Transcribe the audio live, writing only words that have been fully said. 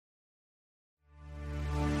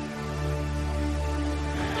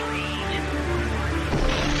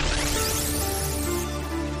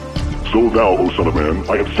So thou, O son of man,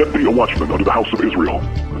 I have set thee a watchman unto the house of Israel.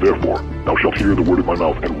 Therefore thou shalt hear the word of my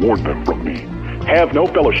mouth, and warn them from me. Have no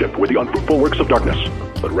fellowship with the unfruitful works of darkness,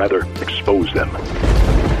 but rather expose them.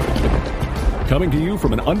 Coming to you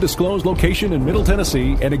from an undisclosed location in Middle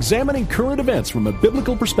Tennessee and examining current events from a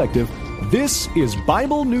biblical perspective, this is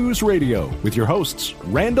Bible News Radio with your hosts,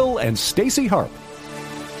 Randall and Stacy Harp.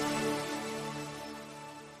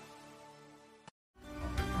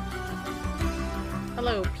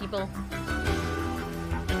 Hello, people.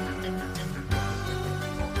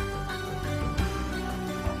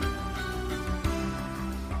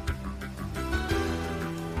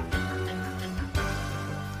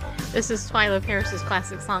 This is Philo Parrish's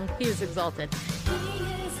classic song, He is Exalted. He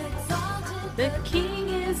is exalted, the King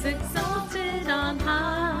is exalted on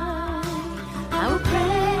high. I will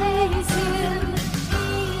praise Him.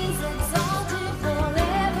 He is exalted,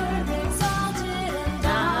 forever exalted, and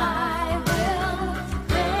I will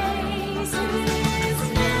praise His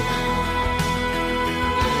name.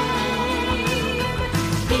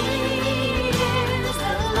 He is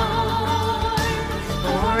the Lord,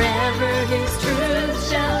 forever His truth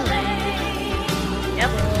shall reign.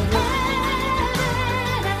 Yep.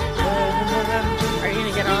 Are you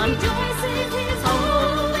gonna get on?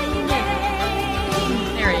 Holy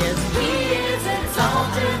name. There he is. He is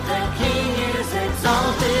exalted, the King is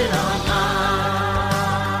exalted on high.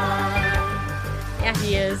 Yeah, he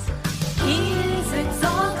is. He is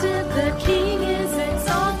exalted, the King is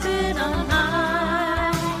exalted on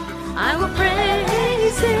high. I will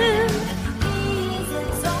praise Him.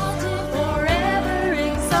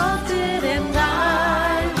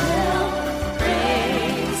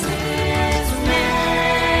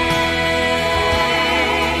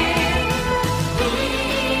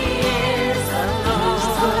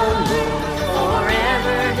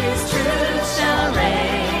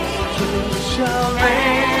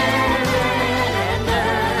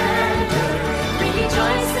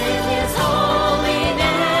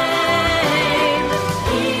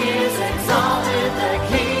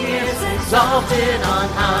 Exalted on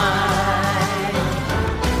high.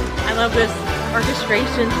 I love this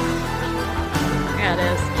orchestration. Yeah, it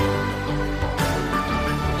is.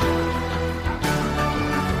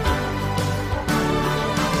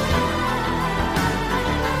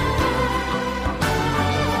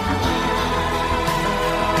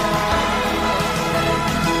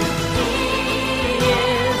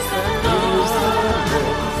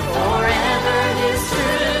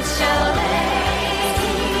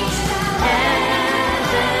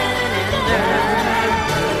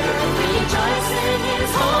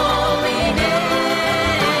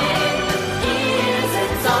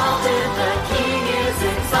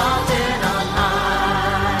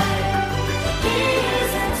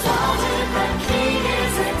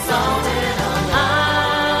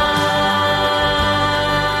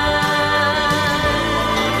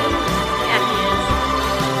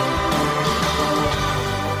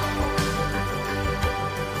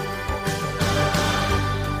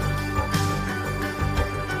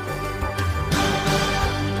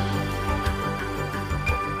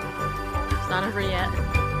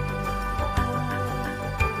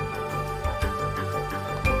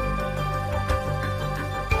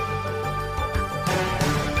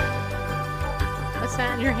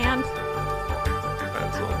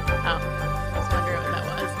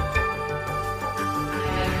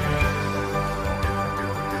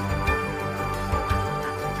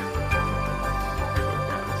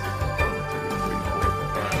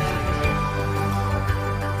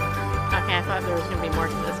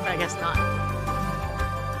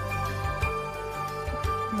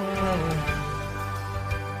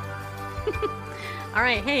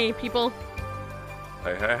 Hey, people.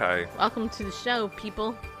 Hi. Welcome to the show,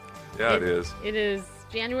 people. Yeah, it is. It is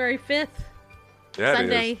January 5th. Yeah,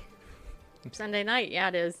 Sunday. It is. Sunday night. Yeah,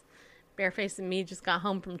 it is. Bareface and me just got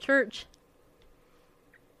home from church.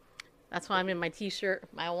 That's why I'm in my t-shirt,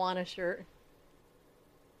 my Awana shirt.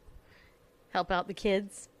 Help out the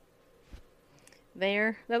kids.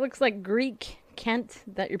 There. That looks like Greek, Kent,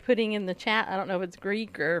 that you're putting in the chat. I don't know if it's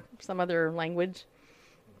Greek or some other language.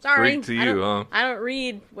 Sorry. Greek to you, huh? I don't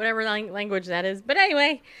read whatever language that is. But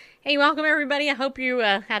anyway, hey, welcome everybody. I hope you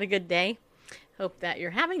had a good day. Hope that you're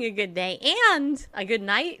having a good day and a good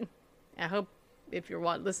night. I hope if you're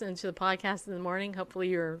listening to the podcast in the morning, hopefully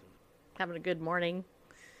you're having a good morning.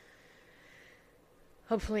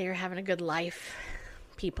 Hopefully you're having a good life,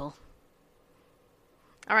 people.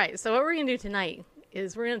 All right, so what we're going to do tonight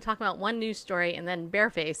is we're going to talk about one news story, and then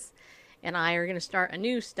Bareface and I are going to start a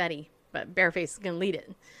new study, but Bareface is going to lead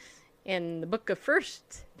it. In the book of 1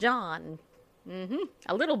 John,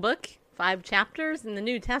 a little book, 5 chapters in the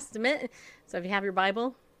New Testament. So if you have your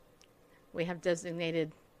Bible, we have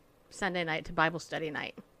designated Sunday night to Bible study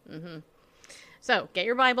night. So get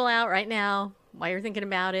your Bible out right now while you're thinking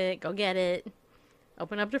about it. Go get it.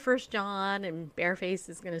 Open up to 1 John, and Bareface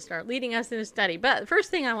is going to start leading us in a study. But the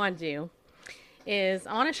first thing I want to do is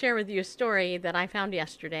I want to share with you a story that I found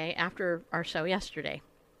yesterday after our show yesterday.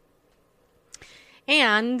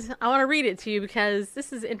 And I want to read it to you because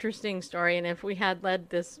this is an interesting story. And if we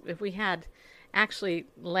had actually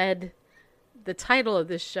led the title of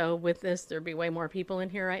this show with this, there'd be way more people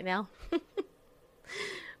in here right now.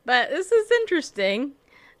 But this is interesting.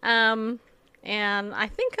 And I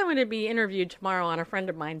think I'm going to be interviewed tomorrow on a friend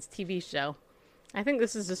of mine's TV show. I think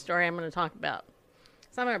this is the story I'm going to talk about.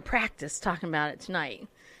 So I'm going to practice talking about it tonight,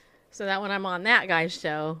 so that when I'm on that guy's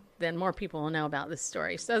show, then more people will know about this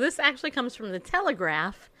story. So this actually comes from the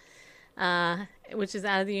Telegraph, which is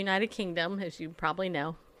out of the United Kingdom, as you probably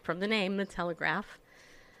know from the name, the Telegraph.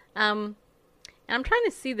 And I'm trying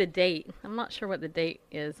to see the date. I'm not sure what the date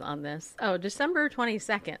is on this. Oh, December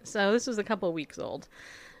 22nd. So this was a couple of weeks old.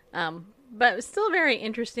 But it's still very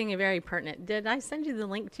interesting and very pertinent. Did I send you the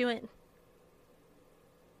link to it?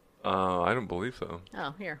 I don't believe so.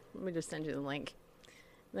 Oh, here. Let me just send you the link.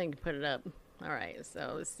 Then you can put it up. All right,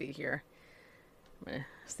 so let's see here. I'm going to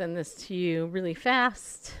send this to you really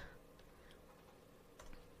fast.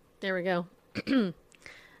 There we go.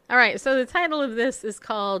 All right, so the title of this is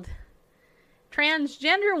called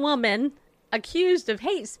Transgender Woman Accused of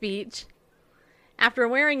Hate Speech After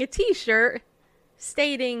Wearing a T-shirt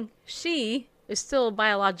Stating She is Still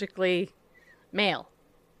Biologically Male.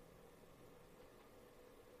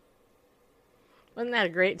 Wasn't that a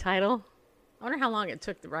great title? I wonder how long it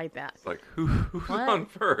took to write that. It's like, who's on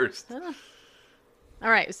first?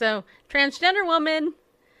 All right, so transgender woman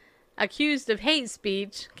accused of hate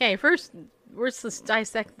speech. Okay, first, let's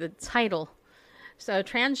dissect the title. So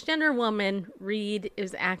transgender woman, Reed,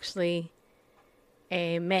 is actually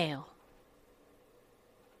a male.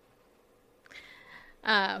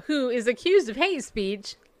 Who is accused of hate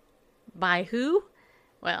speech by who?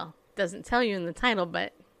 Well, doesn't tell you in the title,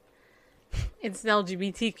 but it's the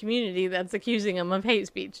LGBT community that's accusing him of hate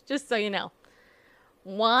speech, just so you know.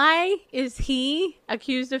 Why is he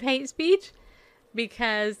accused of hate speech?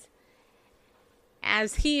 Because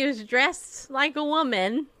as he is dressed like a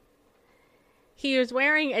woman, he is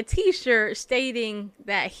wearing a T-shirt stating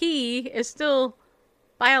that he is still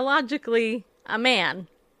biologically a man.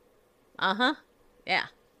 Yeah.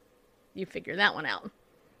 You figure that one out.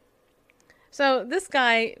 So this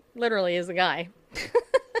guy literally is a guy.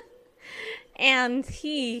 And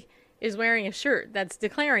he is wearing a shirt that's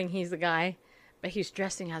declaring he's a guy, but he's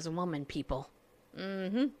dressing as a woman, people.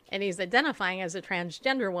 And he's identifying as a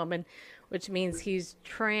transgender woman, which means he's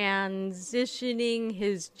transitioning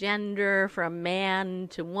his gender from man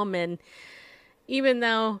to woman, even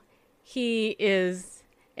though he is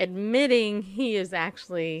admitting he is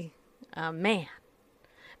actually a man.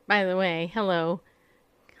 By the way, hello.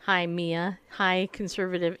 Hi, Mia. Hi,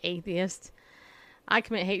 conservative atheist. I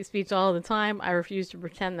commit hate speech all the time. I refuse to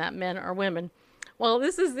pretend that men are women. Well,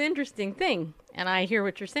 this is the interesting thing, and I hear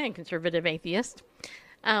what you're saying, conservative atheist.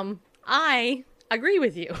 I agree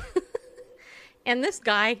with you. And this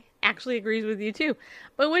guy actually agrees with you too.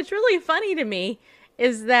 But what's really funny to me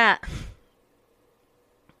is that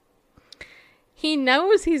he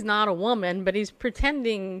knows he's not a woman, but he's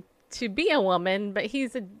pretending to be a woman, but he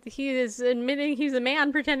is admitting he's a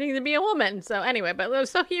man pretending to be a woman. So anyway,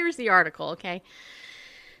 so here's the article, okay?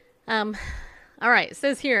 All right, it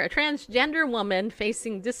says here, a transgender woman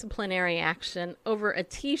facing disciplinary action over a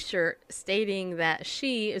T-shirt stating that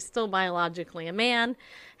she is still biologically a man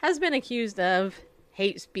has been accused of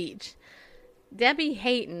hate speech. Debbie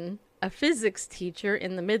Hayton, a physics teacher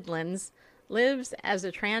in the Midlands, lives as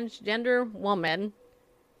a transgender woman.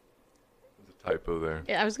 There's a typo there.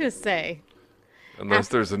 I was going to say. Unless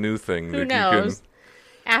there's a new thing who that knows? you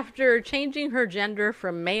can... After changing her gender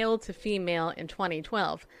from male to female in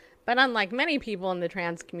 2012. But unlike many people in the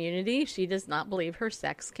trans community, she does not believe her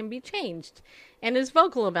sex can be changed and is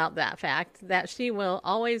vocal about that fact, that she will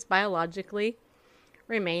always biologically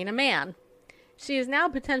remain a man. She is now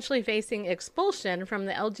potentially facing expulsion from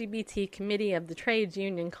the LGBT Committee of the Trades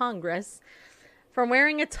Union Congress for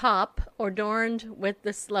wearing a top adorned with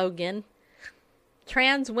the slogan,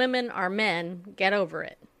 "Trans women are men, get over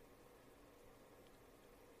it."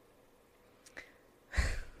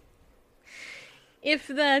 If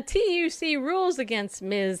the TUC rules against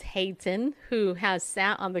Ms. Hayton, who has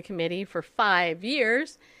sat on the committee for 5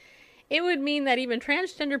 years, it would mean that even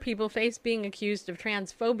transgender people face being accused of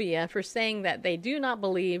transphobia for saying that they do not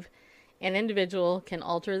believe an individual can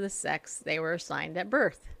alter the sex they were assigned at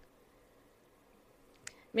birth.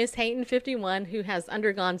 Miss Hayton, 51, who has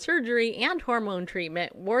undergone surgery and hormone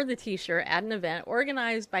treatment, wore the t-shirt at an event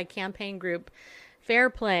organized by campaign group Fair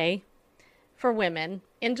Play for Women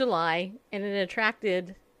in July, and it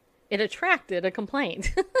attracted a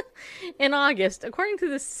complaint. In August, according to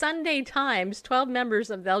the Sunday Times, 12 members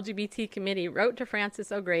of the LGBT committee wrote to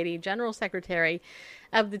Frances O'Grady, General Secretary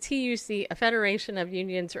of the TUC, a federation of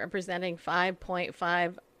unions representing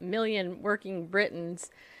 5.5 million working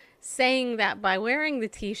Britons, saying that by wearing the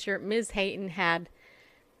t-shirt, Ms. Hayton had,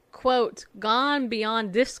 quote, gone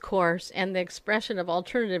beyond discourse and the expression of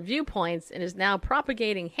alternative viewpoints and is now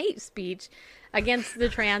propagating hate speech against the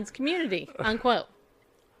trans community, unquote.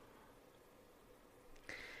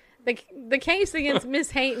 The case against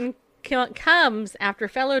Ms. Hayton comes after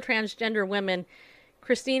fellow transgender women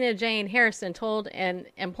Christina Jane Harrison told an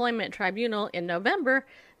employment tribunal in November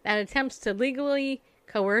that attempts to legally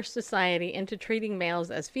coerce society into treating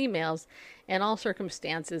males as females in all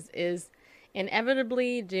circumstances is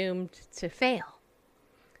inevitably doomed to fail.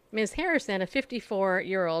 Ms. Harrison, a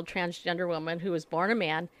 54-year-old transgender woman who was born a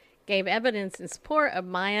man, gave evidence in support of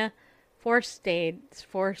Maya Forstater,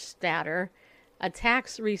 a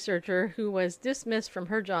tax researcher who was dismissed from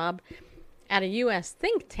her job at a U.S.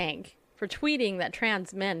 think tank for tweeting that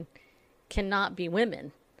trans men cannot be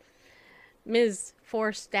women. Ms.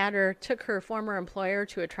 Forstater took her former employer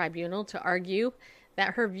to a tribunal to argue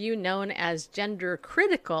that her view, known as gender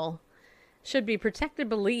critical, should be protected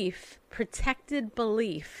belief,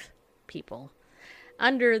 people,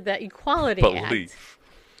 under the Equality Act.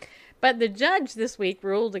 But the judge this week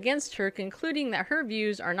ruled against her, concluding that her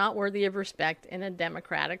views are not worthy of respect in a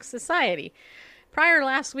democratic society. Prior to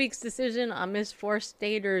last week's decision on Ms.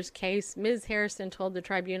 Forstater's case, Ms. Harrison told the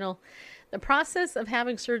tribunal, the process of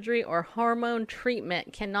having surgery or hormone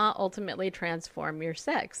treatment cannot ultimately transform your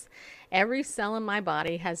sex. Every cell in my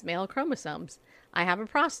body has male chromosomes. I have a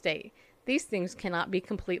prostate. These things cannot be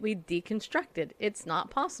completely deconstructed. It's not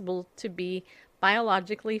possible to be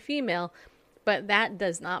biologically female, but that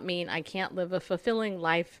does not mean I can't live a fulfilling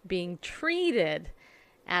life being treated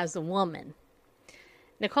as a woman.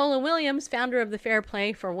 Nicola Williams, founder of the Fair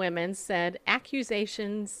Play for Women, said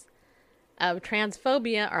accusations of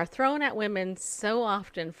transphobia are thrown at women so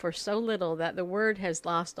often for so little that the word has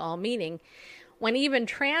lost all meaning. When even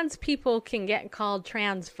trans people can get called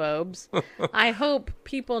transphobes, I hope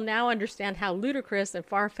people now understand how ludicrous and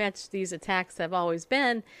far-fetched these attacks have always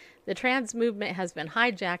been. The trans movement has been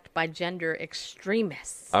hijacked by gender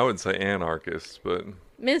extremists. I would say anarchists, but...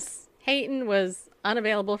 Miss Hayton was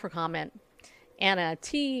unavailable for comment, and a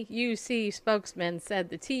TUC spokesman said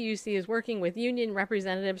the TUC is working with union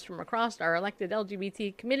representatives from across our elected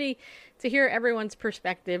LGBT committee to hear everyone's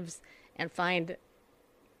perspectives and find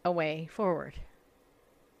a way forward.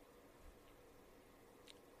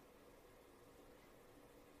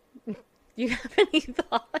 Do you have any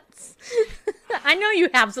thoughts? I know you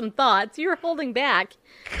have some thoughts. You were holding back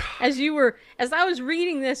as I was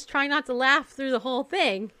reading this, trying not to laugh through the whole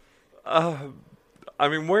thing. I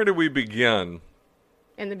mean, where do we begin?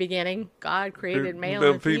 In the beginning, God created male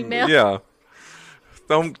and female. Yeah.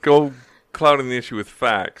 Don't go clouding the issue with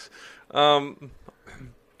facts.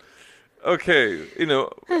 Okay,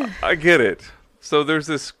 I get it. So there's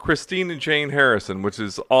this Christina Jane Harrison, which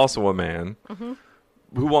is also a man,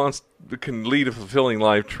 who can lead a fulfilling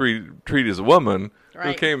life, treat as a woman, right,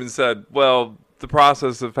 who came and said, well, the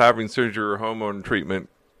process of having surgery or hormone treatment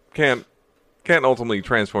can't ultimately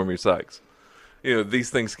transform your sex. These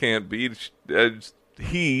things can't be. As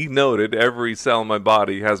he noted, every cell in my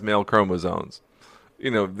body has male chromosomes.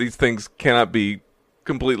 These things cannot be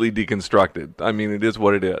completely deconstructed. I mean, it is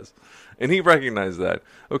what it is. And he recognized that.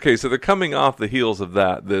 Okay, so they're coming off the heels of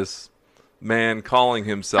that, this man calling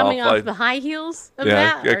himself... Coming off the high heels of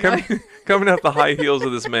that? Yeah, coming off the high heels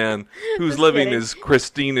of this man who's living as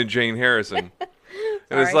Christina Jane Harrison.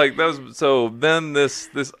 And it's like, then this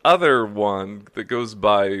other one that goes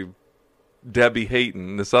by Debbie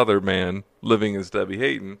Hayton, this other man living as Debbie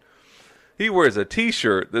Hayton, he wears a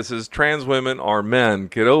t-shirt that says, trans women are men,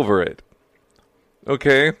 get over it.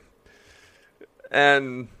 Okay?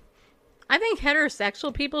 And... I think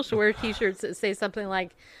heterosexual people should wear t-shirts that say something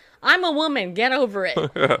like, I'm a woman, get over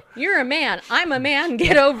it. You're a man, I'm a man,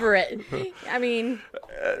 get over it. I mean...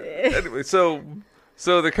 Anyway, so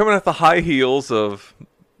they're coming at the high heels of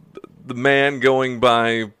the man going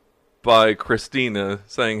by Christina,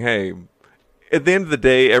 saying, hey, at the end of the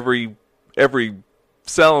day, every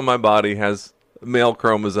cell in my body has a male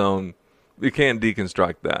chromosome. You can't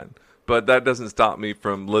deconstruct that. But that doesn't stop me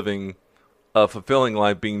from living a fulfilling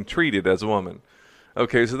life being treated as a woman.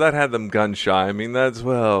 Okay, so that had them gun shy. I mean, that's,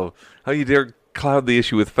 well, how you dare cloud the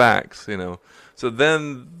issue with facts, you know. So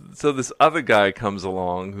this other guy comes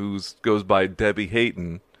along who goes by Debbie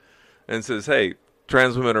Hayton and says, hey,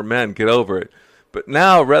 trans women are men, get over it. But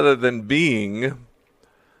now, rather than being,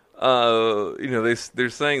 they're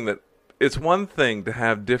saying that it's one thing to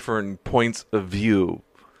have different points of view,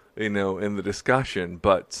 in the discussion,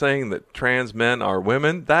 but saying that trans men are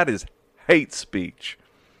women, that is hate speech.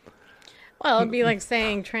 Well, it'd be like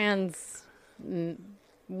saying trans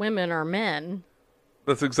women are men.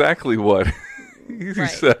 That's exactly what he Right.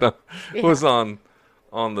 said. Yeah. Was on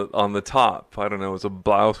the top. I don't know. It was a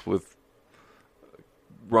blouse with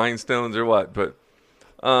rhinestones or what, but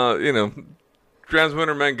trans women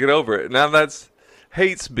or men, get over it. Now that's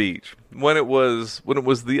hate speech. When it was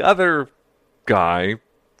the other guy,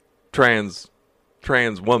 trans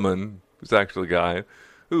woman, who's actually a guy,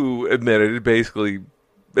 who admitted basically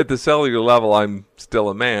at the cellular level, I'm still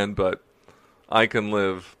a man, but I can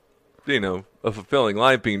live, a fulfilling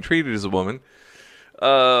life being treated as a woman.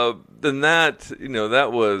 Then that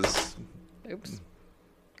was. Oops.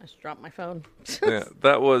 I just dropped my phone. Yeah,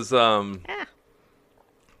 that was.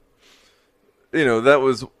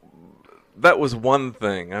 That was one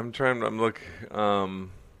thing. I'm trying to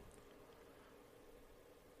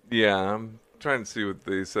see what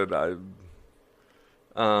they said.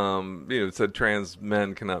 It said trans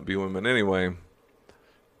men cannot be women anyway.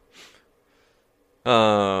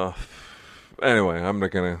 Anyway, I'm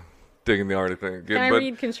not gonna dig in the article again. Can I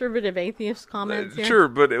read conservative atheist comments here? Sure,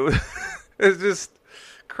 but it's just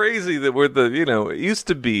crazy that it used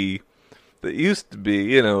to be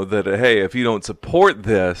that hey, if you don't support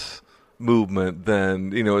this movement,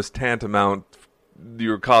 then it's tantamount,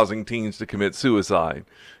 you're causing teens to commit suicide.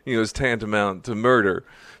 It's tantamount to murder.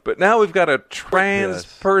 But now we've got a trans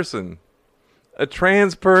person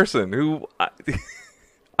who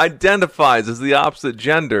identifies as the opposite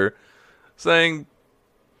gender, saying,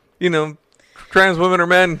 trans women are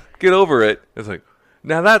men, get over it. It's like,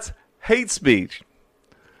 now that's hate speech.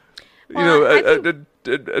 Well,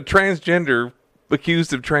 A transgender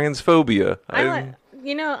accused of transphobia.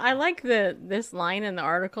 I like this line in the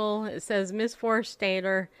article. It says Ms.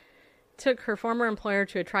 Forstater took her former employer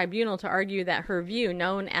to a tribunal to argue that her view,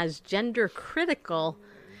 known as gender critical,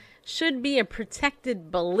 should be a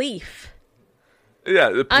protected belief. Yeah,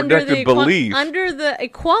 the protected belief under the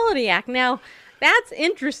Equality Act. Now, that's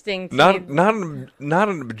interesting to not me. Not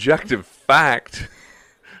an objective fact,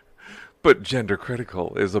 but gender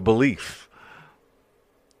critical is a belief.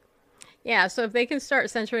 Yeah, so if they can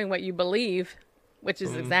start censoring what you believe, which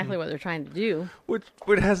is exactly what they're trying to do. Which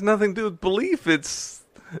has nothing to do with belief. It's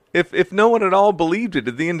if no one at all believed it,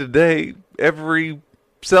 at the end of the day, every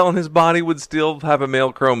cell in his body would still have a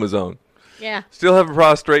male chromosome. Yeah. Still have a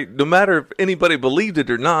prostrate. No matter if anybody believed it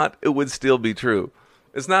or not, it would still be true.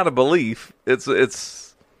 It's not a belief. It's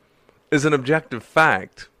an objective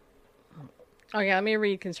fact. Okay, let me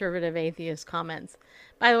read conservative atheist comments.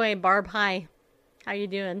 By the way, Barb, hi. How you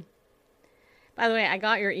doing? By the way, I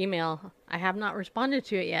got your email. I have not responded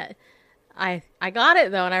to it yet. I got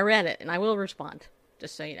it, though, and I read it, and I will respond,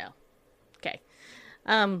 just so you know. Okay.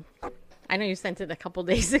 I know you sent it a couple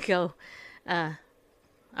days ago. All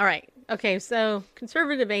right. Okay, so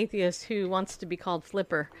conservative atheist who wants to be called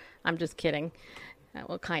Flipper. I'm just kidding.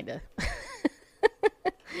 Well, kind of.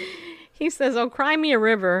 He says, oh, cry me a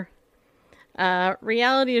river.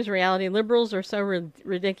 Reality is reality. Liberals are so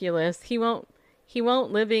ridiculous. He won't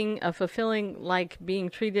living a fulfilling like being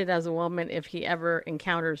treated as a woman if he ever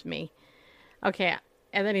encounters me. Okay,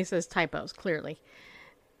 and then he says typos, clearly.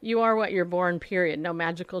 You are what you're born, period. No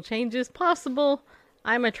magical change is possible.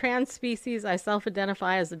 I'm a trans species. I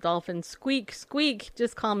self-identify as a dolphin. Squeak, squeak.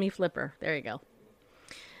 Just call me Flipper. There you go.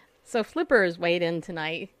 So Flipper is weighed in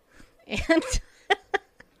tonight. And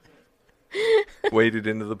waded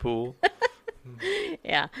into the pool.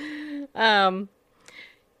 Yeah.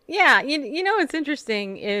 Yeah, you know what's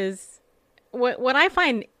interesting is what I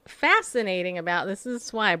find fascinating about this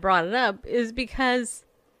is why I brought it up, is because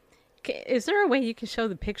is there a way you can show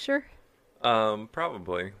the picture?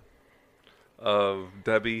 Probably. Of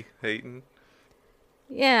Debbie Hayton.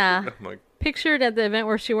 Yeah. Pictured at the event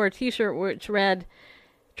where she wore a t-shirt which read,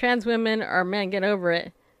 trans women are men, get over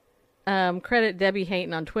it. Credit Debbie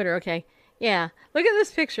Hayton on Twitter. Okay. Yeah. Look at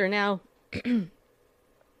this picture now.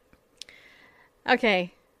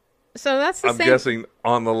 Okay. So that's the I'm same. guessing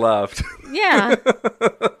on the left. Yeah.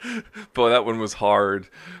 Boy, that one was hard.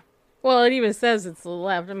 Well, it even says it's the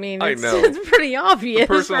left. I mean, I it's, know. it's pretty obvious, The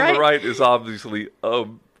person right? on the right is obviously a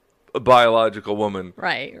biological woman.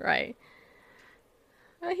 Right.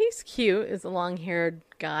 He's cute as a long-haired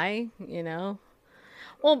guy, you know.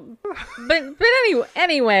 Well, but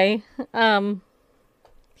anyway,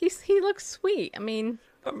 he looks sweet. I mean,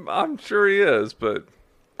 I'm sure he is, but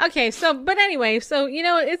okay. But anyway,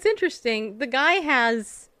 it's interesting. The guy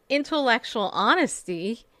has intellectual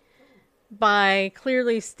honesty by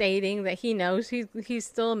clearly stating that he knows he's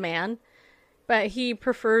still a man, but he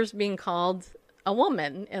prefers being called a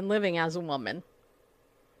woman and living as a woman.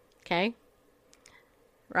 Okay,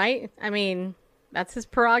 right? I mean, that's his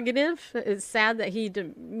prerogative. It's sad that he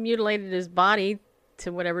mutilated his body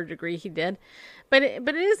to whatever degree he did. But it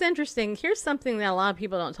is interesting. Here's something that a lot of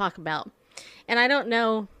people don't talk about. And I don't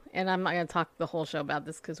know, and I'm not going to talk the whole show about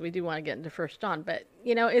this because we do want to get into 1 John. But,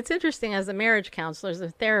 it's interesting as a marriage counselor, as a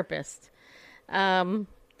therapist, mind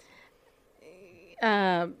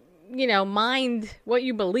what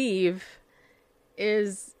you believe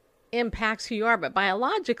impacts who you are. But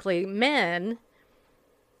biologically, men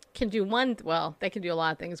can do they can do a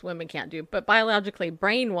lot of things women can't do, but biologically,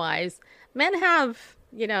 brain-wise, men have,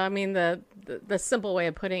 the simple way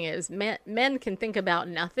of putting it is men can think about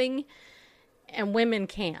nothing and women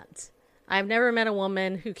can't. I've never met a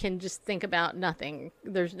woman who can just think about nothing.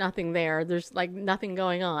 There's nothing there. There's like nothing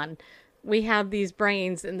going on. We have these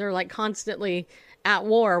brains and they're like constantly at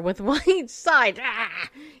war with each side.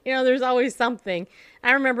 There's always something.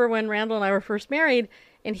 I remember when Randall and I were first married,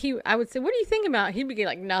 and I would say, what do you think about? He'd be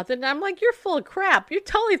like, nothing. And I'm like, you're full of crap. You're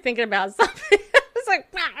totally thinking about something. It's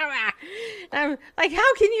like, I'm like,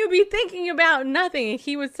 how can you be thinking about nothing? And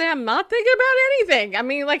he would say, I'm not thinking about anything. I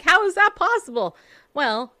mean, like, how is that possible?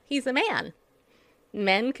 Well, he's a man.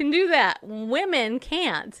 Men can do that. Women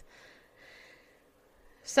can't.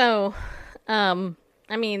 So,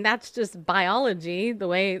 that's just biology, the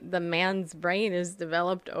way the man's brain is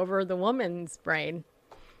developed over the woman's brain.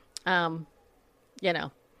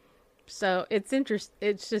 So it's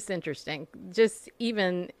just interesting. Just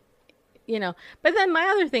even, but then my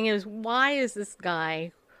other thing is, why is this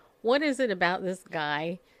guy, what is it about this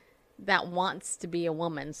guy that wants to be a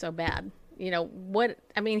woman so bad?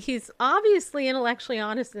 He's obviously intellectually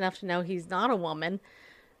honest enough to know he's not a woman,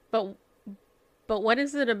 but what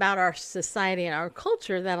is it about our society and our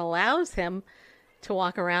culture that allows him to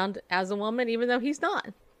walk around as a woman even though he's not?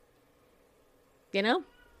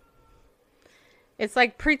 It's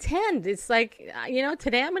like pretend. It's like,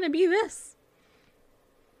 today I'm going to be this.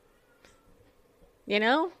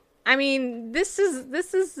 This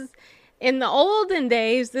is in the olden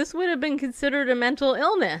days, this would have been considered a mental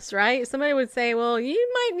illness, right? Somebody would say, well,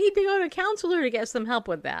 you might need to go to a counselor to get some help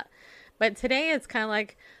with that. But today it's kind of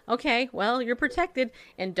like, okay, well, you're protected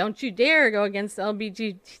and don't you dare go against the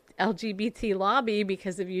LGBT lobby,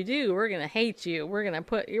 because if you do, we're going to hate you. We're going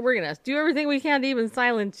to do everything we can to even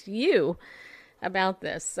silence you about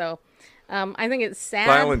this. So I think it's sad.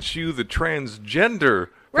 Silence you, the transgender,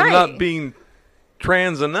 for not being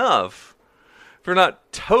trans enough, for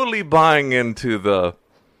not totally buying into the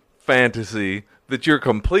fantasy that you're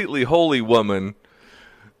completely holy woman,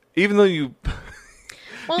 even though you've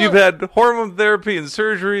had hormone therapy and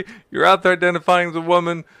surgery, you're out there identifying as a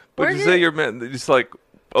woman, but you say you're men. It's like,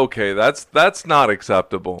 okay, that's not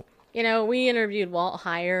acceptable. We interviewed Walt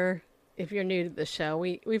Heyer. If you're new to the show,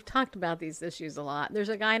 we've talked about these issues a lot. There's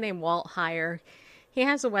a guy named Walt Heyer. He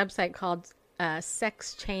has a website called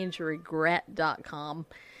sexchangeregret.com.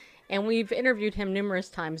 And we've interviewed him numerous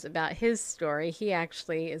times about his story. He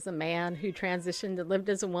actually is a man who transitioned and lived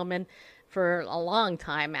as a woman for a long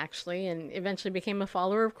time, actually, and eventually became a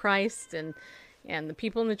follower of Christ. And the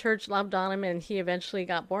people in the church loved on him, and he eventually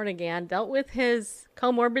got born again, dealt with his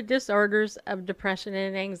comorbid disorders of depression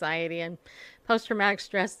and anxiety and post-traumatic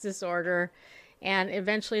stress disorder, and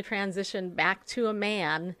eventually transitioned back to a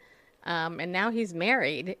man. And now he's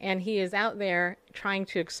married, and he is out there trying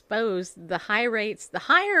to expose the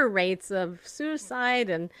higher rates of suicide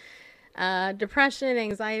and depression,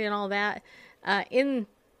 anxiety, and all that in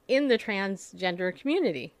the transgender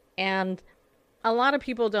community. And a lot of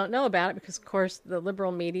people don't know about it because, of course, the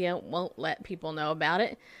liberal media won't let people know about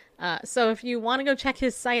it. So if you want to go check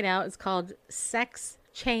his site out, it's called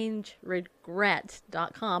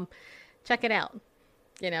sexchangeregret.com. Check it out.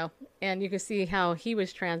 And you can see how he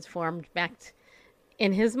was transformed back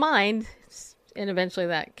in his mind, and eventually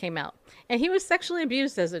that came out. And he was sexually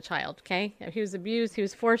abused as a child, okay? He was abused. He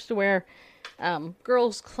was forced to wear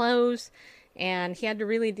girls' clothes, and he had to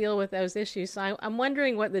really deal with those issues. So I'm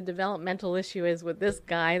wondering what the developmental issue is with this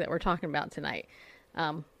guy that we're talking about tonight.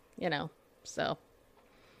 So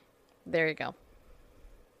there you go.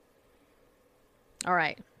 All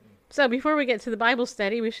right. So before we get to the Bible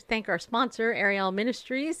study, we should thank our sponsor, Ariel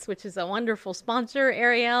Ministries, which is a wonderful sponsor.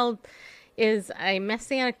 Ariel is a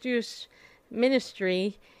Messianic Jewish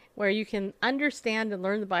ministry where you can understand and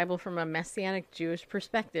learn the Bible from a Messianic Jewish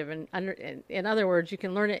perspective. And in other words, you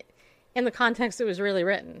can learn it in the context it was really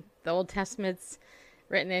written. The Old Testament's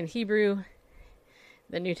written in Hebrew.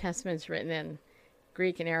 The New Testament's written in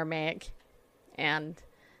Greek and Aramaic. And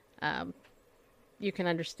you can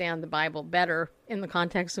understand the Bible better in the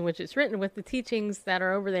context in which it's written with the teachings that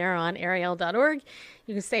are over there on Ariel.org.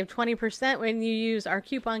 You can save 20% when you use our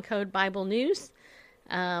coupon code Bible News.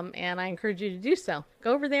 And I encourage you to do so.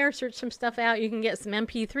 Go over there, search some stuff out. You can get some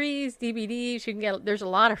MP3s, DVDs. There's a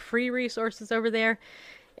lot of free resources over there.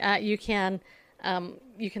 You can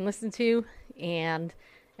listen to and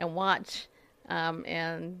watch.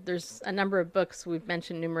 And there's a number of books we've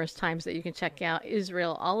mentioned numerous times that you can check out.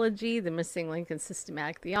 Israelology, The Missing Link in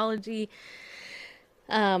Systematic Theology.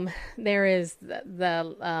 There is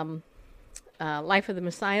the Life of the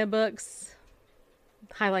Messiah books,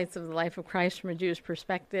 highlights of the life of Christ from a Jewish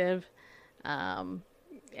perspective, and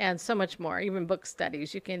so much more. Even book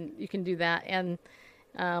studies, you can do that, and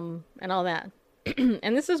all that.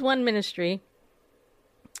 And this is one ministry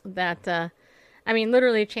that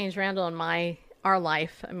literally changed Randall and our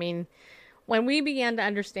life. I mean, when we began to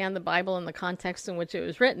understand the Bible in the context in which it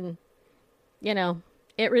was written,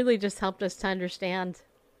 it really just helped us to understand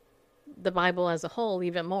the Bible as a whole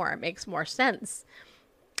even more. It makes more sense.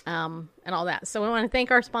 And all that. So we want to thank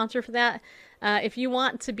our sponsor for that. If you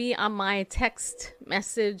want to be on my text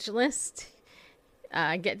message list,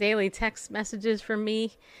 get daily text messages from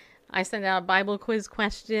me. I send out a Bible quiz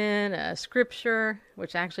question, a scripture,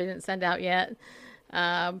 which I actually didn't send out yet.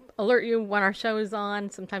 Alert you when our show is on.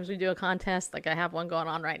 Sometimes we do a contest, like I have one going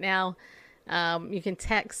on right now. You can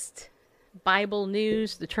text Bible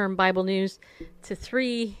News, the term Bible News, to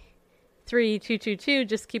 33222.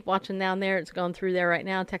 Just keep watching down there. It's going through there right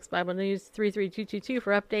now. Text Bible News 33222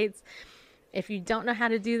 for updates. If you don't know how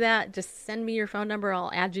to do that, just send me your phone number.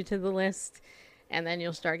 I'll add you to the list, and then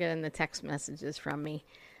you'll start getting the text messages from me.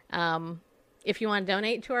 If you want to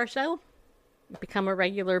donate to our show, become a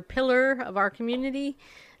regular pillar of our community,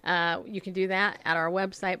 you can do that at our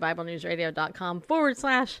website,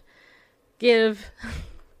 BibleNewsRadio.com/give.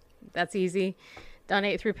 That's easy.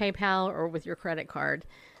 Donate through PayPal or with your credit card.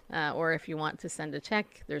 Or if you want to send a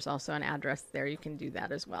check, there's also an address there. You can do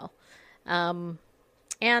that as well. And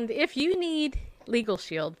if you need Legal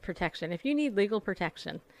Shield protection, if you need legal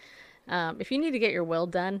protection, if you need to get your will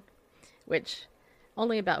done, which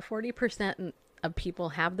only about 40% of people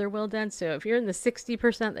have their will done. So if you're in the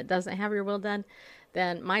 60% that doesn't have your will done,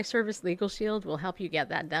 then my service, Legal Shield, will help you get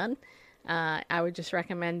that done. I would just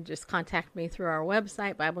recommend just contact me through our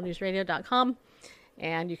website, BibleNewsRadio.com,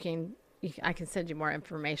 and I can send you more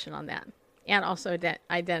information on that. And also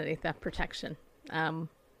identity theft protection.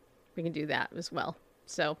 We can do that as well.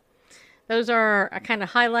 So those are a kind of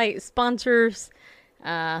highlight sponsors.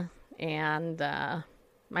 And am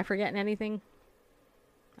I forgetting anything?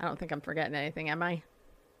 I don't think I'm forgetting anything, am I?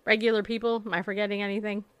 Regular people, am I forgetting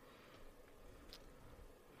anything?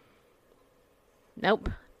 Nope.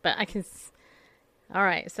 But I can... All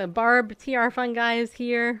right, so Barb, TR Fun Guy is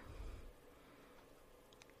here.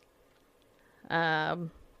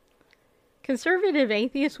 Conservative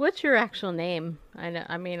atheist, what's your actual name? I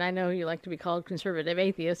know you like to be called conservative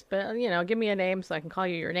atheist, but give me a name so I can call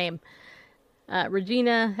you your name.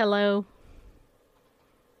 Regina, hello.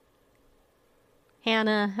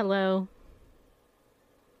 Hannah, hello.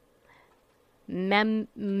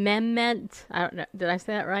 Mehmet, I don't know, did I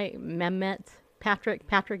say that right? Mehmet.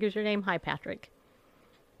 Patrick is your name? Hi, Patrick.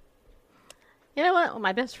 You know what? Well,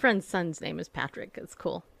 my best friend's son's name is Patrick. It's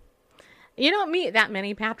cool. You don't meet that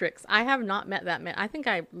many Patricks. I have not met that many. I think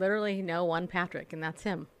I literally know one Patrick, and that's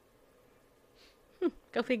him.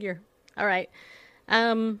 Go figure. All right.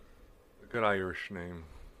 A good Irish name.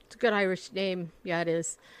 It's a good Irish name. Yeah, it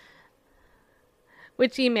is.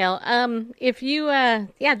 Which email? If you,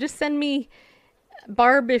 just send me,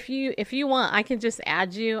 Barb, if you want, I can just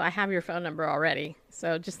add you. I have your phone number already.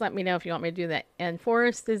 So just let me know if you want me to do that. And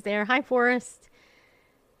Forrest is there. Hi, Forrest.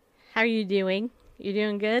 How are you doing? You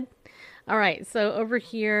doing good? All right. So over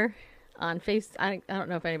here on I don't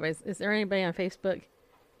know if is there anybody on Facebook?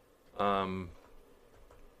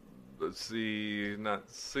 Let's see, not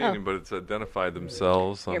seeing anybody that's identified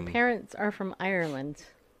themselves. Your parents are from Ireland.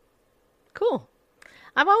 Cool.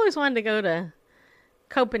 I've always wanted to go to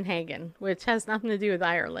Copenhagen, which has nothing to do with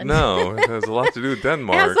Ireland. No, it has a lot to do with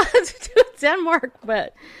Denmark. It has a lot to do with Denmark,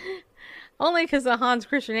 but only because of Hans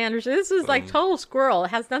Christian Andersen. This is like total squirrel. It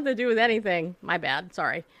has nothing to do with anything. My bad.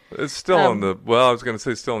 Sorry. It's still on I was going to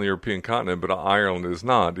say still on the European continent, but Ireland is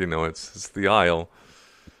not. It's the Isle.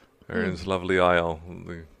 Ireland's lovely Isle.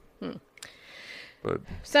 But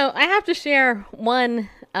So I have to share one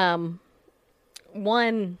thing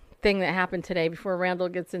that happened today before Randall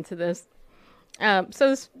gets into this.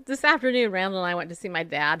 So this afternoon, Randall and I went to see my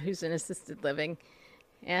dad, who's in assisted living,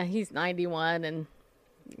 and he's 91, and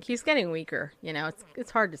he's getting weaker. You know,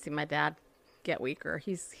 it's hard to see my dad get weaker.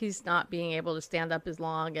 He's not being able to stand up as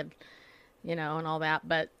long, and and all that.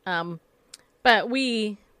 But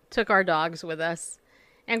we took our dogs with us,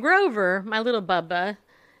 and Grover, my little Bubba,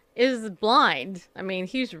 is blind. I mean,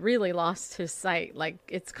 he's really lost his sight. Like,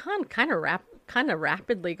 it's kind of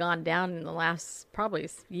rapidly gone down in the last probably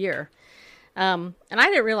year. And I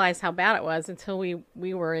didn't realize how bad it was until we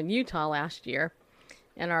were in Utah last year,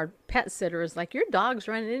 and our pet sitter was like, "Your dog's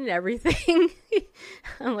running into everything."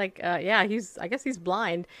 I'm like, "Yeah, I guess he's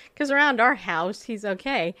blind, because around our house he's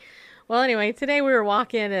okay." Well, anyway, today we were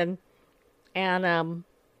walking and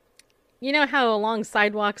you know how along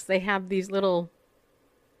sidewalks they have these little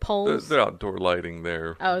poles? the outdoor lighting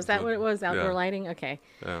there. Oh, is that what it was? Outdoor lighting? Okay.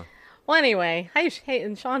 Yeah. Well, anyway, hey,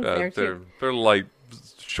 and Sean's there too. They're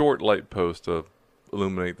short light posts to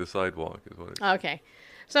illuminate the sidewalk is what it is. Okay.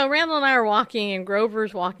 So Randall and I are walking, and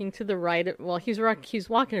Grover's walking to the right. Well, he's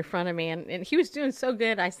walking in front of me, and he was doing so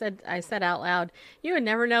good. I said out loud, "You would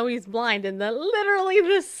never know he's blind." And literally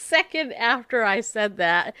the second after I said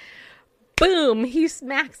that, boom, he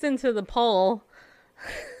smacks into the pole.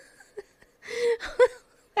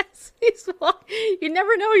 You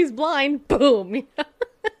never know he's blind. Boom.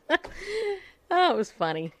 Oh, it was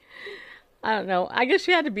funny. I don't know. I guess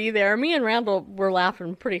you had to be there. Me and Randall were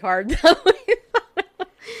laughing pretty hard, though.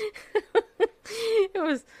 It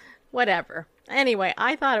was whatever. Anyway,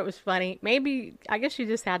 I thought it was funny. I guess you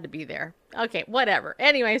just had to be there. Okay, whatever.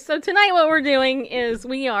 Anyway, so tonight what we're doing is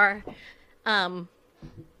we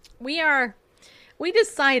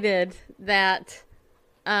decided that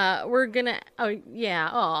we're gonna, oh yeah,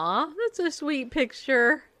 aw, that's a sweet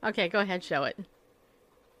picture. Okay, go ahead, show it.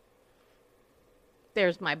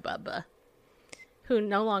 There's my Bubba, who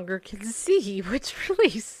no longer can see, which really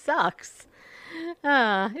sucks.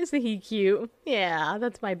 Isn't he cute? Yeah,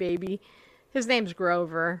 that's my baby. His name's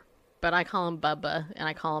Grover, but I call him Bubba, and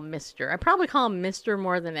I call him Mr. I probably call him Mr.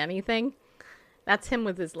 more than anything. That's him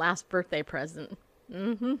with his last birthday present.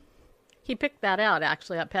 Mm-hmm. He picked that out,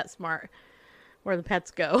 actually, at PetSmart, where the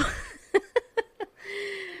pets go.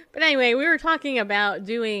 But anyway, we were talking about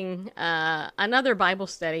doing another Bible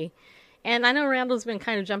study. And I know Randall's been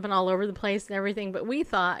kind of jumping all over the place and everything, but we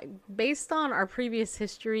thought, based on our previous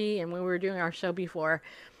history and when we were doing our show before,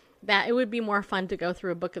 that it would be more fun to go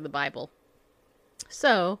through a book of the Bible.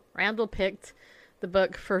 So, Randall picked the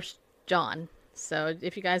book 1 John. So,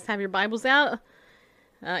 if you guys have your Bibles out,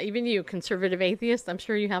 even you, conservative atheists, I'm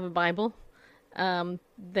sure you have a Bible,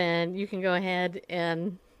 then you can go ahead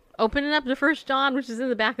and open it up to 1 John, which is in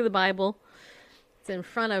the back of the Bible. It's in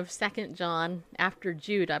front of 2 John, after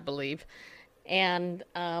Jude, I believe, and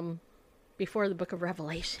before the book of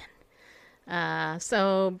Revelation.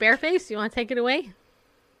 So, Bareface, you want to take it away?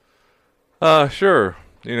 Sure.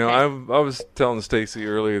 You know, Okay. I was telling Stacy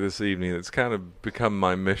earlier this evening, it's kind of become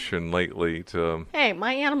my mission lately to... Hey,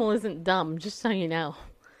 my animal isn't dumb, just so you know.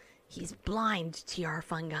 He's blind, TR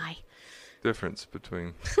Fungi. difference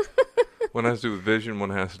between... One has to do with vision,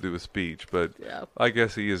 one has to do with speech, but Yeah. I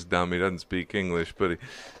guess he is dumb. He doesn't speak English, but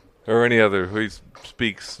or any other. He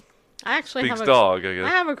speaks I actually have dog, I guess. I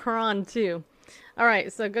have a Quran, too. All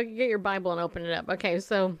right, so go get your Bible and open it up. Okay,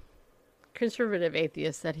 so conservative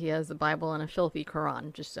atheist said he has a Bible and a filthy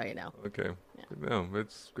Quran, just so you know. Okay. No,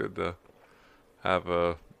 it's good to have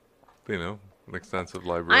an extensive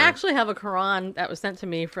library. I actually have a Quran that was sent to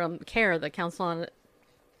me from CARE, the Council on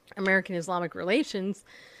American Islamic Relations,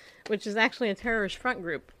 which is actually a terrorist front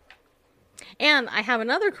group. And I have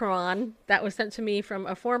another Quran that was sent to me from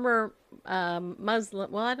a former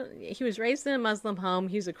Muslim. Well, he was raised in a Muslim home.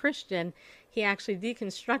 He's a Christian. He actually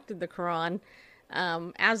deconstructed the Quran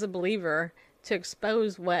as a believer to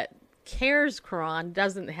expose what CARE's Quran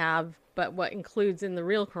doesn't have, but what includes in the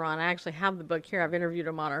real Quran. I actually have the book here. I've interviewed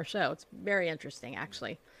him on our show. It's very interesting,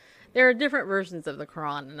 actually. There are different versions of the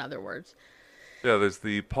Quran, in other words. Yeah, there's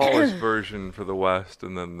the polished version for the West,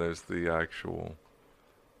 and then there's the actual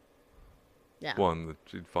one that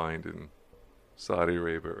you'd find in Saudi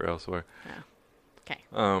Arabia or elsewhere. Yeah. Okay.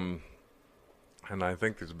 And I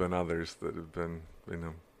think there's been others that have been,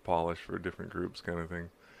 polished for different groups kind of thing.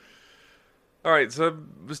 All right, so I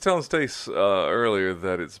was telling Stace earlier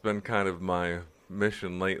that it's been kind of my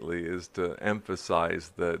mission lately is to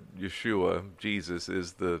emphasize that Yeshua, Jesus,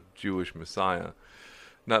 is the Jewish Messiah.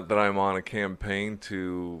 Not that I'm on a campaign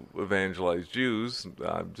to evangelize Jews.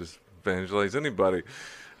 I just evangelize anybody.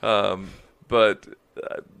 But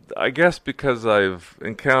I guess because I've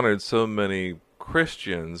encountered so many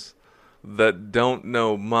Christians that don't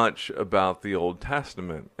know much about the Old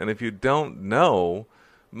Testament. And if you don't know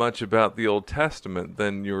much about the Old Testament,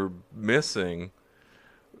 then you're missing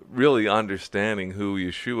really understanding who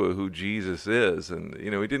Yeshua, who Jesus is. And, he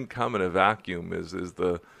didn't come in a vacuum as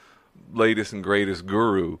the latest and greatest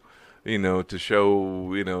guru, to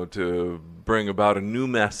show, to bring about a new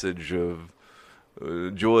message of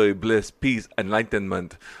joy, bliss, peace,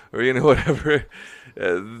 enlightenment, or, whatever.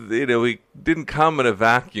 He didn't come in a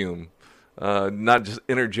vacuum. Not just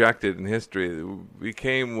interjected in history. We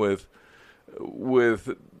came with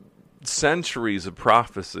centuries of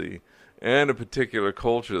prophecy and a particular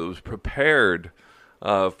culture that was prepared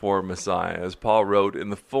for Messiah. As Paul wrote, in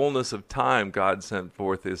the fullness of time, God sent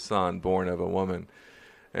forth his Son, born of a woman.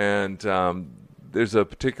 And there's a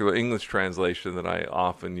particular English translation that I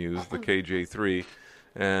often use, the KJ3,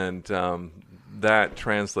 and that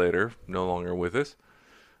translator, no longer with us,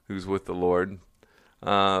 who's with the Lord,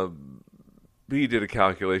 he did a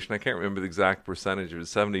calculation. I can't remember the exact percentage. It was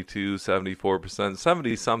 72, 74%,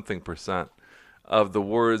 70-something percent of the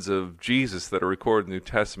words of Jesus that are recorded in the New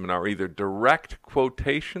Testament are either direct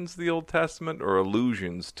quotations of the Old Testament or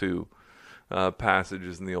allusions to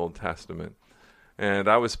passages in the Old Testament. And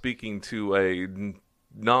I was speaking to a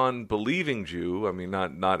non-believing Jew,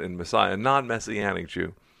 not in Messiah, a non-Messianic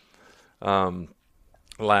Jew,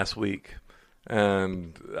 last week.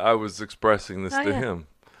 And I was expressing this to him,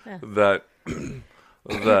 that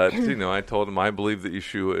I told him I believe that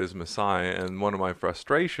Yeshua is Messiah, and one of my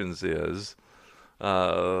frustrations is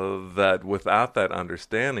that without that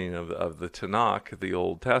understanding of the Tanakh, the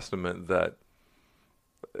Old Testament, that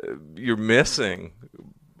you're missing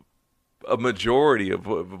a majority of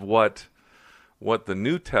what the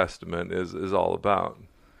New Testament is all about.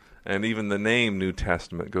 And even the name New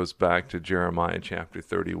Testament goes back to Jeremiah chapter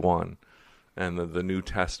 31. And the New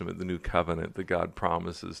Testament, the New Covenant that God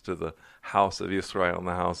promises to the house of Israel and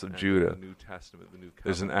the house of Judah.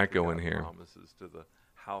 There's an echo in here.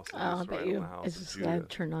 I bet you. It's just that I've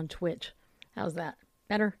turned on Twitch. How's that?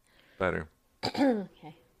 Better? Better.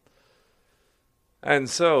 Okay. And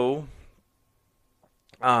so,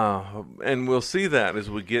 and we'll see that as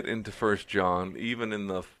we get into 1 John, even in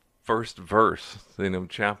the first verse,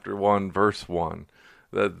 chapter 1, verse 1.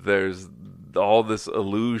 That there's all this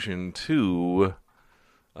allusion to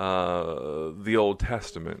the Old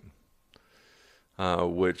Testament,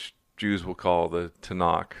 which Jews will call the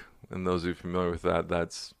Tanakh. And those who are familiar with that,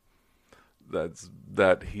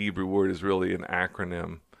 that Hebrew word is really an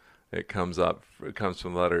acronym. It comes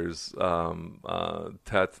from letters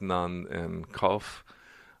Tet, Nun, and Kof,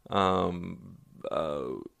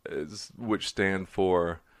 which stand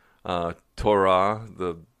for Torah,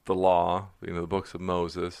 the law, the books of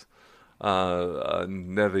Moses,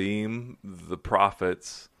 Nevi'im, the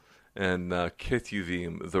prophets, and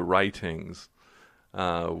Ketuvim, the writings,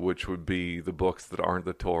 which would be the books that aren't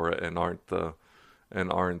the Torah and aren't the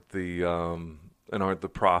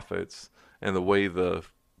prophets. And the way the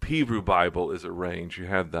Hebrew Bible is arranged, you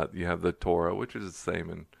have the Torah, which is the same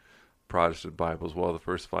in Protestant Bible as well, the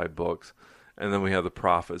first 5 books, and then we have the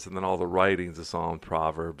prophets, and then all the writings, the Psalm,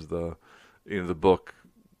 Proverbs, the book.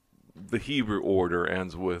 The Hebrew order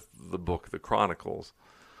ends with the book of the Chronicles.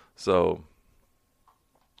 So,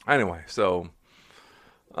 anyway,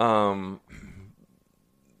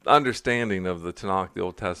 understanding of the Tanakh, the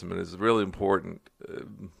Old Testament, is really important.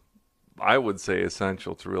 I would say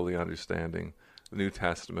essential to really understanding the New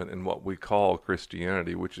Testament and what we call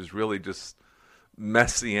Christianity, which is really just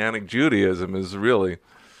Messianic Judaism, is really,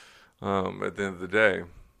 at the end of the day.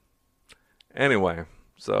 Anyway,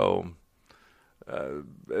 so...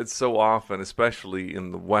 it's so often, especially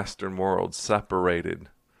in the Western world, separated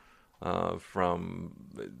from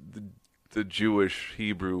the Jewish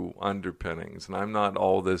Hebrew underpinnings. And I'm not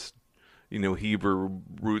all this, Hebrew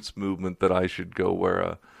roots movement that I should go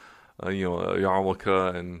wear a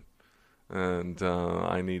yarmulke and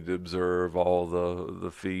I need to observe all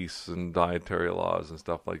the feasts and dietary laws and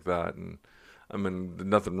stuff like that. And there's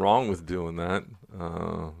nothing wrong with doing that.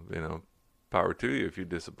 Power to you if you're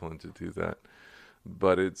disciplined to do that.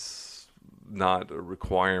 But it's not a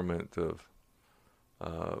requirement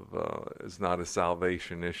it's not a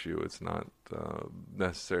salvation issue. It's not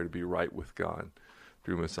necessary to be right with God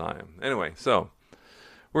through Messiah. Anyway, so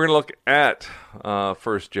we're going to look at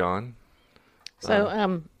 1 John.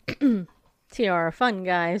 So, TR Fun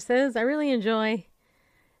Guy says, I really enjoy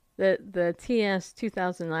the TS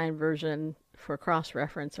 2009 version for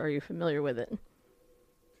cross-reference. Are you familiar with it?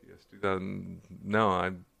 TS 2000?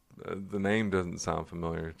 No, the name doesn't sound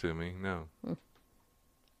familiar to me, no.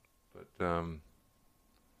 But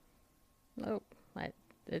Nope.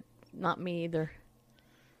 Not me either.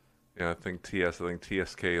 Yeah, I think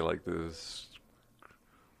TSK, like the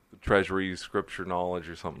Treasury Scripture Knowledge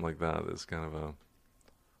or something like that. Is kind of a.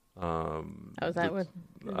 Is that what?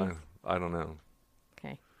 I don't know.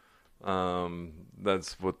 Okay.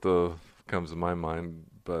 That's what comes to my mind,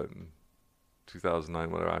 but 2009,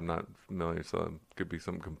 whatever, I'm not familiar, so it could be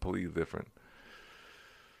something completely different.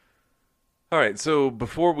 All right, so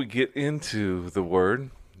before we get into the Word,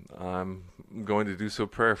 I'm going to do so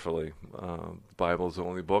prayerfully. The Bible is the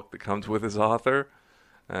only book that comes with its author,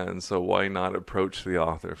 and so why not approach the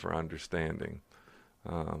author for understanding?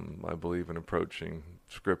 I believe in approaching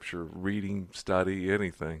Scripture, reading, study,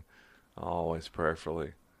 anything, always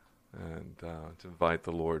prayerfully, and to invite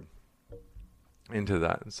the Lord into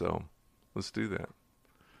that. And so let's do that.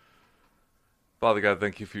 Father God,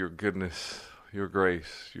 thank you for your goodness, your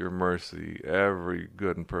grace, your mercy. Every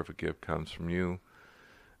good and perfect gift comes from you.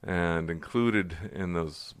 And included in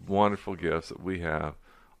those wonderful gifts that we have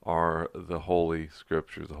are the Holy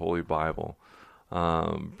Scriptures, the Holy Bible,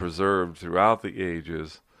 preserved throughout the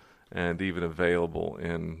ages and even available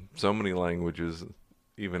in so many languages,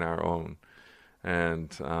 even our own. And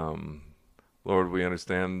Lord, we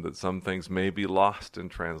understand that some things may be lost in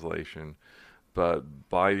translation, but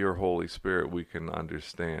by your Holy Spirit we can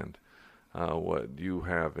understand what you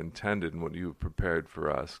have intended and what you have prepared for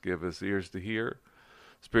us. Give us ears to hear,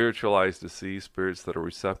 spiritual eyes to see, spirits that are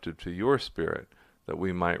receptive to your Spirit, that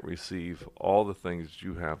we might receive all the things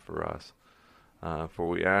you have for us. For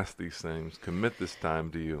we ask these things, commit this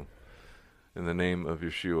time to you, in the name of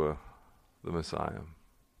Yeshua, the Messiah.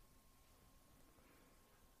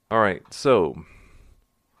 All right, so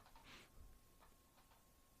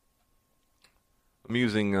I'm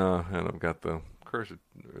using, and I've got the cursor,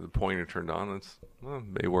 the pointer turned on.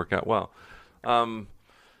 May work out well. I'm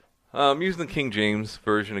using the King James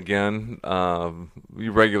Version again.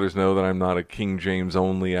 You regulars know that I'm not a King James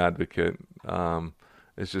only advocate.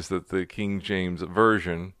 It's just that the King James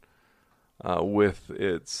Version, with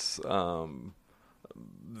its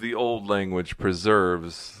the old language,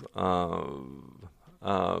 preserves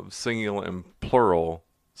singular and plural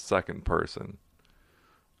second person.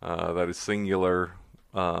 That is singular,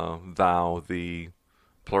 thou, thee,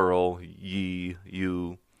 plural, ye,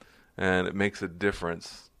 you, and it makes a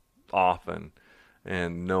difference often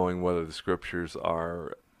in knowing whether the scriptures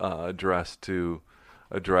are addressed to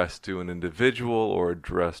an individual or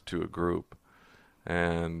addressed to a group,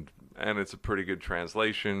 and it's a pretty good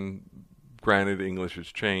translation. Granted, English has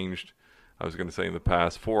changed. I was going to say in the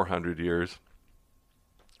past 400 years,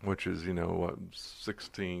 which is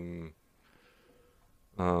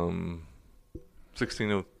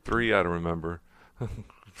 1603. I don't remember.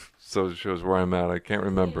 So it shows where I'm at. I can't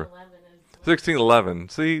remember. 1611.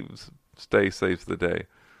 See, stay safe the day.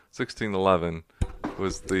 1611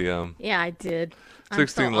 was the yeah, I did.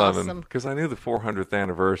 1611, because I knew the 400th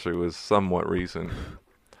anniversary was somewhat recent.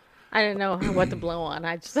 I didn't know what to blow on.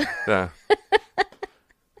 I just yeah.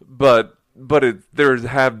 But there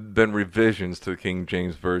have been revisions to the King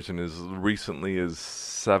James Version as recently as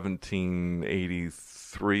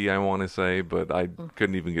 1783, I want to say, but I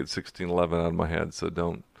couldn't even get 1611 out of my head, so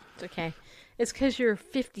don't. It's okay. It's because you're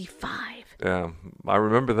 55. Yeah, I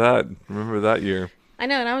remember that. Remember that year. I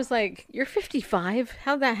know, and I was like, you're 55?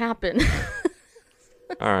 How'd that happen?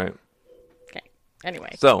 All right. Okay.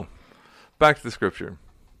 Anyway. So, back to the scripture.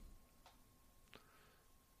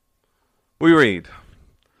 We read,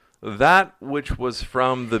 that which was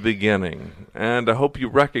from the beginning. And I hope you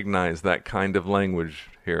recognize that kind of language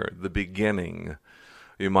here, the beginning.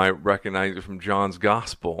 You might recognize it from John's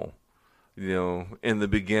Gospel. In the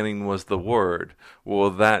beginning was the Word. Well,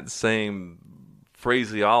 that same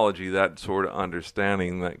phraseology, that sort of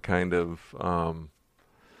understanding, that kind of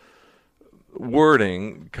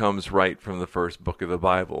wording comes right from the first book of the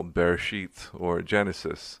Bible, Bereshit, or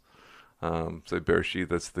Genesis. Say Bereshit,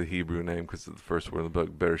 that's the Hebrew name because it's the first word in the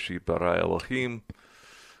book. Bereshit bara Elohim.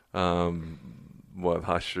 What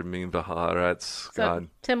Hashemim v'haaretz. God.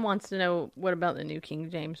 Tim wants to know, what about the New King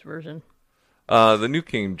James Version? The New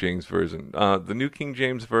King James Version. The New King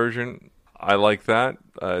James Version, I like that.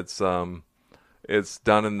 It's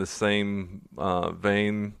done in the same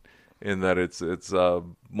vein, in that it's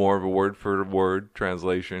more of a word for word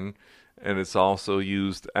translation, and it's also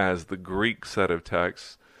used as the Greek set of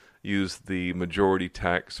texts. Use the majority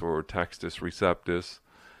text or Textus Receptus.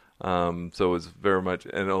 So it's very much,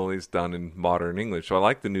 and only it's done in modern English. So I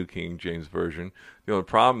like the New King James Version. The only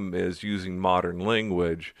problem is using modern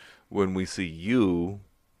language. When we see you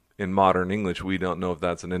in modern English, we don't know if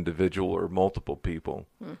that's an individual or multiple people.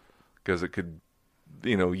 Because it could,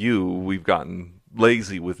 you, we've gotten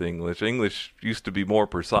lazy with English. English used to be more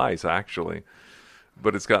precise, actually,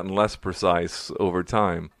 but it's gotten less precise over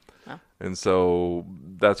time. Oh. And so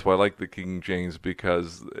that's why I like the King James,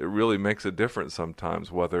 because it really makes a difference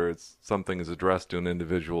sometimes whether it's something is addressed to an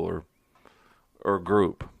individual or a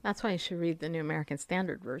group. That's why you should read the New American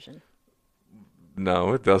Standard Version.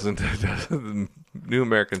 No, it doesn't. The New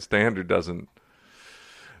American Standard doesn't.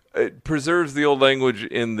 It preserves the old language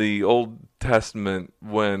in the Old Testament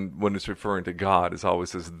when it's referring to God. It always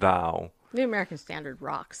says thou. New American Standard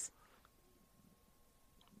rocks.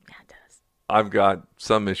 Yeah, it does. I've got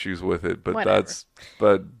some issues with it, but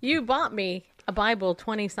Whatever. You bought me a Bible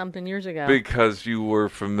 20-something years ago. Because you were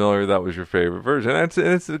familiar, that was your favorite version.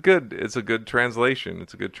 It's a good translation.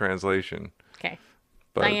 It's a good translation. Okay.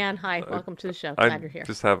 But, Diane, hi. Welcome to the show. Glad you're here. I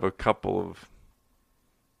just have a couple of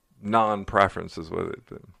non-preferences with it.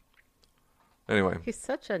 But anyway. He's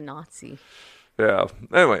such a Nazi. Yeah.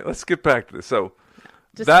 Anyway, let's get back to this. So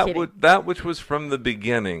that which was from the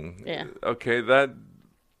beginning. Yeah. Okay, the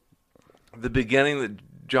beginning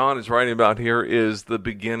that John is writing about here is the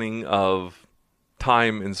beginning of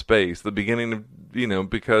time and space. The beginning of,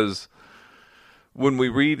 because when we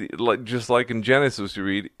read, just like in Genesis, we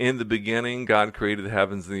read, in the beginning, God created the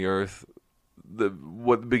heavens and the earth. The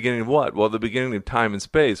beginning of what? Well, the beginning of time and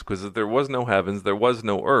space, because if there was no heavens, there was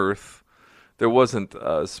no earth, there wasn't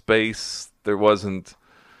space, there wasn't,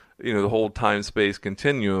 the whole time-space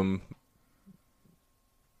continuum.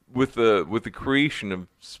 With the creation of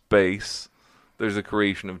space, there's a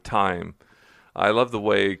creation of time. I love the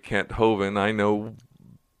way Kent Hovind, I know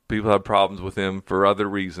people have problems with him for other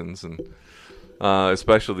reasons, and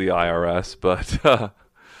especially the IRS, but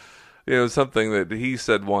something that he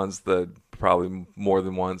said once, that probably more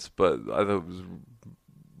than once, but I thought it was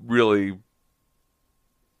really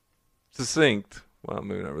succinct. Well,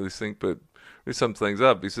 maybe not really succinct, but he sums things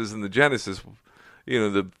up. He says in the Genesis,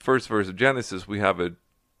 the first verse of Genesis, we have a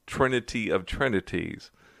trinity of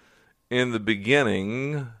trinities. In the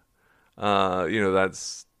beginning,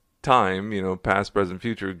 that's time, past, present,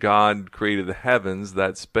 future. God created the heavens,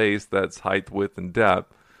 that's space, that's height, width, and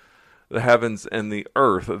depth. The heavens and the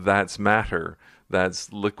earth, that's matter,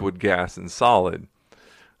 that's liquid, gas, and solid.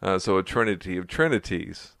 So a trinity of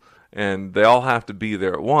trinities. And they all have to be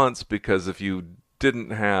there at once, because if you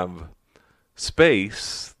didn't have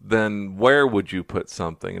space, then where would you put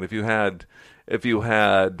something? And if you had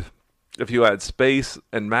space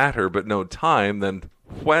and matter but no time, then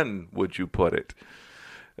when would you put it,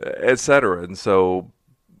 etc. And so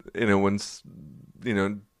when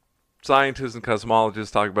scientists and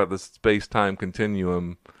cosmologists talk about the space-time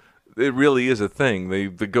continuum, it really is a thing. They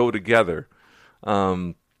go together.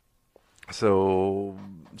 So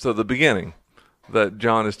the beginning that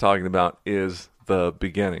John is talking about is the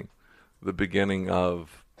beginning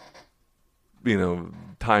of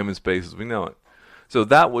time and space as we know it. So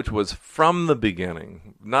that which was from the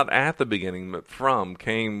beginning, not at the beginning, but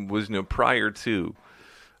was prior to,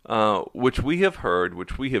 which we have heard,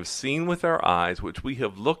 which we have seen with our eyes, which we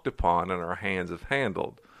have looked upon and our hands have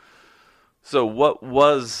handled. So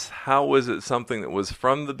how is it something that was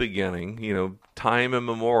from the beginning, time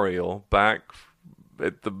immemorial, back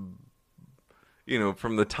at the,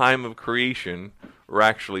 from the time of creation, or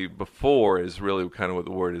actually before is really kind of what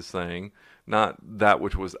the word is saying. Not that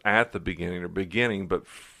which was at the beginning or beginning, but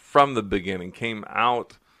from the beginning, came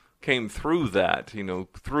through that,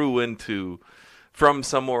 from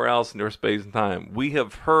somewhere else into our space and time. We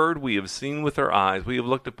have heard, we have seen with our eyes, we have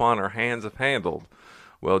looked upon, our hands have handled.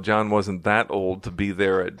 Well, John wasn't that old to be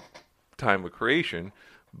there at time of creation,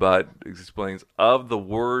 but it explains, of the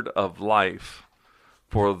word of life.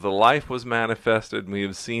 For the life was manifested, and we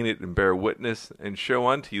have seen it, and bear witness, and show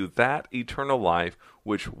unto you that eternal life,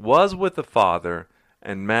 which was with the Father,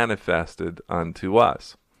 and manifested unto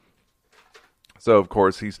us. So, of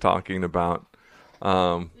course, he's talking about...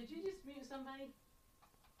 Did you just mute somebody?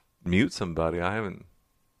 Mute somebody? I haven't...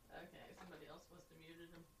 Okay, somebody else must have muted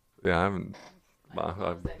him. Yeah, I haven't...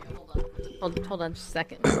 Hold on just a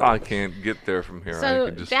second. I can't get there from here. So,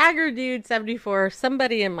 Dagger Dude 74,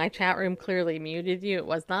 somebody in my chat room clearly muted you. It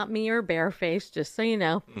was not me or Bareface, just so you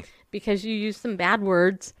know, because you used some bad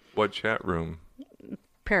words. What chat room?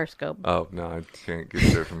 Periscope. Oh, no, I can't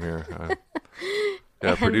get there from here.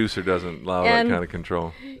 Producer doesn't allow that kind of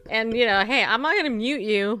control. And, hey, I'm not going to mute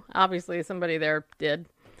you. Obviously, somebody there did.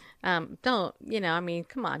 Don't,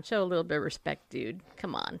 come on, show a little bit of respect, dude.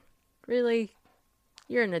 Come on. Really?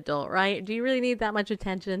 You're an adult, right? Do you really need that much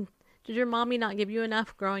attention? Did your mommy not give you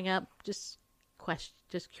enough growing up? Just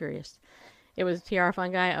curious. It was TR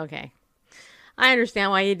Fun Guy? Okay. I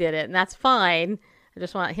understand why you did it, and that's fine. I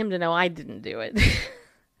just want him to know I didn't do it.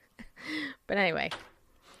 But anyway,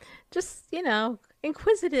 just,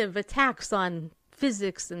 inquisitive attacks on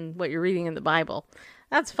physics and what you're reading in the Bible.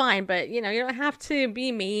 That's fine, but, you don't have to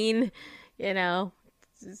be mean,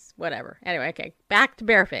 just whatever. Anyway, okay, back to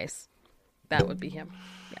Bareface. That would be him.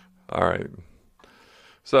 Yeah. All right.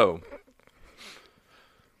 So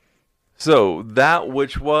that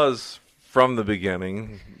which was from the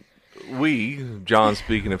beginning, John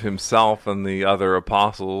speaking of himself and the other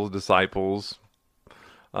apostles, disciples,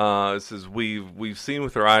 it says, we've seen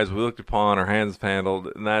with our eyes, we looked upon, our hands have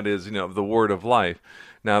handled, and that is, the word of life.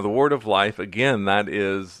 Now, the word of life, again, that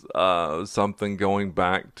is something going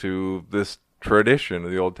back to this tradition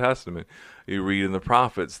of the Old Testament. You read in the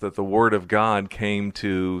prophets that the word of God came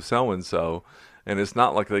to so-and-so, and it's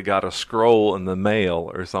not like they got a scroll in the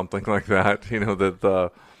mail or something like that,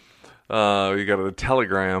 that you got a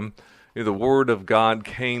telegram. The word of God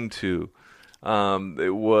came to.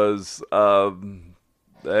 It was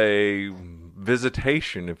a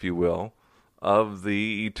visitation, if you will, of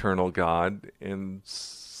the eternal God in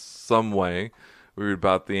some way. We read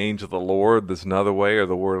about the angel of the Lord, this another way, or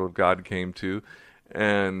the word of God came to.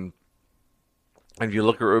 And if you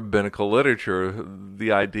look at rabbinical literature,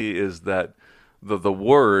 the idea is that the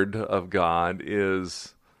word of God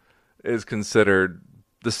is considered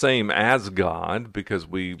the same as God, because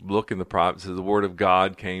we look in the prophets, the word of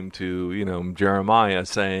God came to, Jeremiah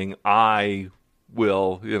saying, I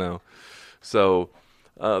will, So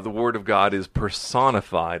the word of God is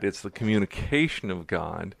personified. It's the communication of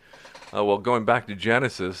God. Going back to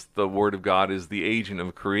Genesis, the word of God is the agent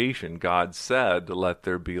of creation. God said, let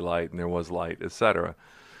there be light, and there was light, etc.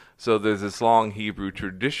 So there's this long Hebrew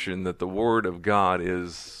tradition that the word of God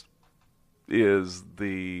is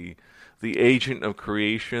the agent of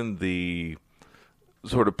creation, the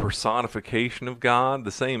sort of personification of God,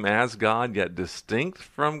 the same as God, yet distinct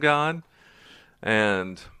from God.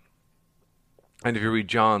 And if you read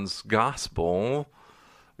John's gospel,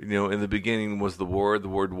 in the beginning was the Word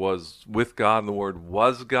was with God, and the Word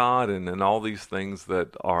was God, and all these things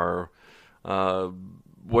that are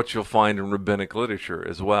what you'll find in rabbinic literature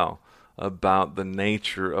as well, about the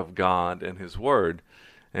nature of God and His Word.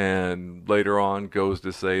 And later on goes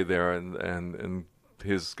to say there in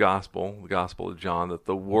his gospel, the Gospel of John, that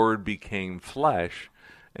the Word became flesh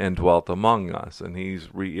and dwelt among us. And he's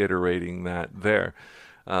reiterating that there.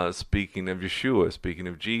 Speaking of Yeshua, speaking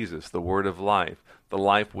of Jesus, the Word of life. The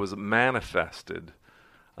life was manifested,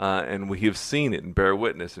 and we have seen it and bear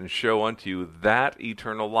witness and show unto you that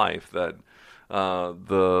eternal life, that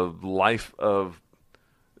the life of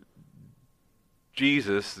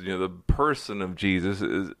Jesus, the person of Jesus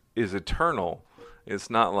is eternal. It's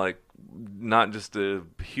not just a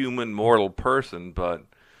human mortal person, but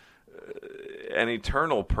an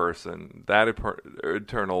eternal person, that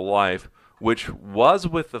eternal life, which was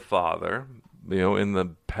with the Father, in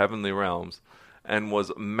the heavenly realms, and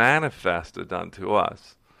was manifested unto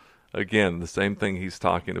us. Again, the same thing he's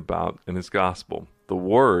talking about in his gospel. The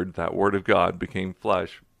Word, that Word of God, became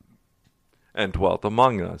flesh and dwelt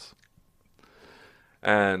among us.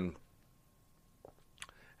 And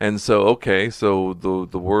so the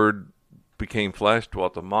Word became flesh,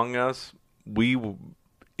 dwelt among us. We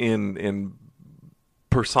in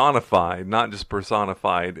personified, not just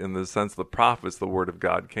personified in the sense of the prophets the Word of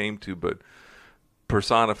God came to, but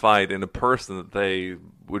personified in a person that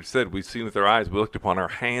which said, we've seen with our eyes, we looked upon, our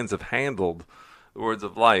hands have handled the words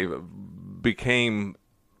of life, became,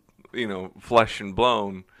 flesh and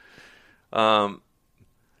bone.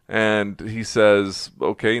 And he says,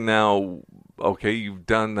 you've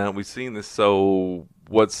done that, we've seen this, so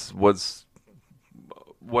what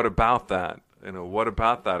about that? What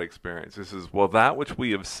about that experience? He says, that which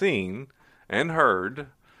we have seen and heard,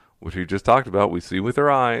 which we just talked about, we see with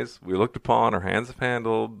our eyes, we looked upon, our hands have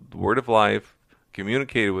handled, the word of life,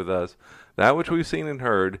 communicated with us, that which we've seen and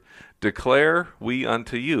heard, declare we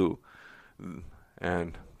unto you.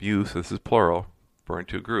 And you, so this is plural, referring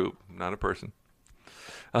to a group, not a person,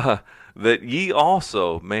 that ye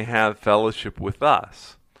also may have fellowship with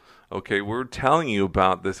us. Okay, we're telling you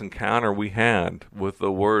about this encounter we had with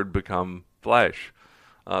the Word become flesh,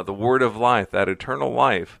 the Word of life, that eternal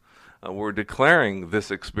life. We're declaring this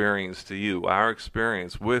experience to you, our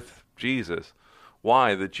experience with Jesus.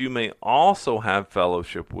 Why? That you may also have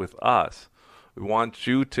fellowship with us. We want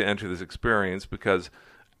you to enter this experience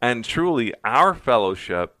and truly our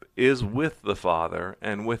fellowship is with the Father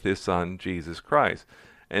and with His Son, Jesus Christ.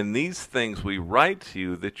 And these things we write to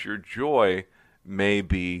you that your joy may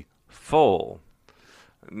be full.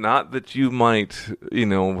 Not that you might,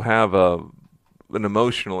 have an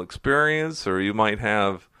emotional experience, or you might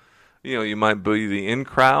have You might be the in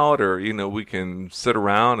crowd, or we can sit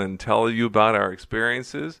around and tell you about our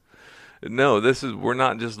experiences. No, we're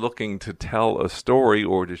not just looking to tell a story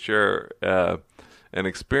or to share an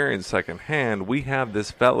experience secondhand. We have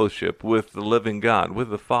this fellowship with the living God, with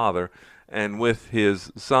the Father, and with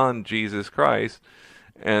His Son, Jesus Christ.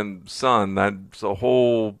 And Son, that's a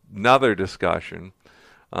whole nother discussion.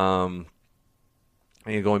 And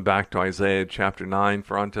going back to Isaiah chapter 9,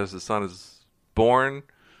 for unto us a son is born,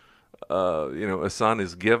 a son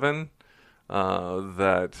is given,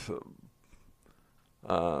 that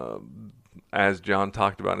as John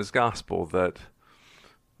talked about in his gospel, that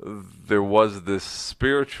there was this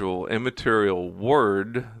spiritual, immaterial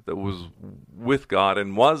word that was with God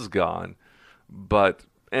and was God, but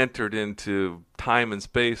entered into time and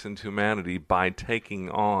space and humanity by taking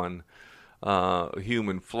on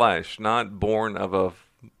human flesh, not born of a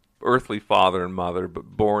earthly father and mother, but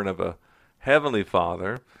born of a heavenly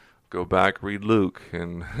Father. Go back, read Luke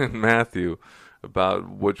and Matthew, about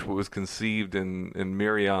which was conceived in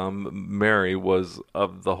Mary was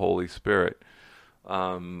of the Holy Spirit.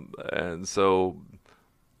 And so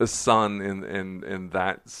the Son in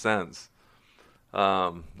that sense.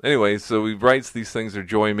 Anyway, so he writes these things, their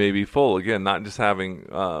joy may be full. Again, not just having,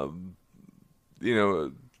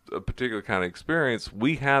 a particular kind of experience.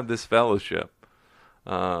 We have this fellowship.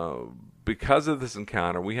 Because of this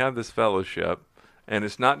encounter, we have this fellowship, and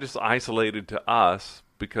it's not just isolated to us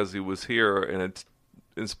because he was here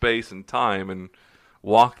in space and time and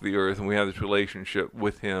walked the earth, and we have this relationship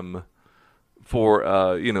with him for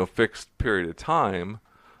fixed period of time,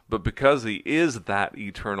 but because he is that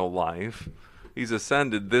eternal life, he's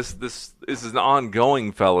ascended. This is an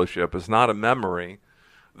ongoing fellowship. It's not a memory.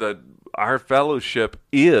 That our fellowship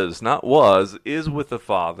is with the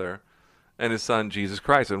Father and His Son Jesus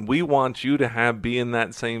Christ, and we want you to be in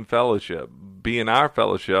that same fellowship, be in our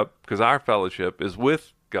fellowship, because our fellowship is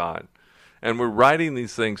with God, and we're writing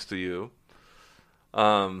these things to you,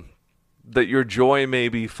 that your joy may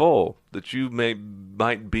be full, that you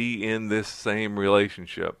might be in this same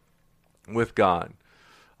relationship with God.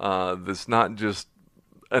 That's not just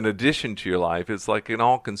an addition to your life. It's like an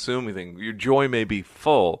all-consuming thing. Your joy may be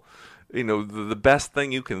full. The best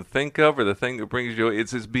thing you can think of, or the thing that brings joy,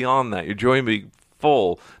 it's beyond that. Your joy may be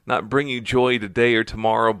full, not bring you joy today or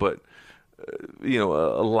tomorrow, but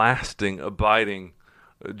a lasting, abiding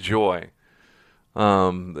joy.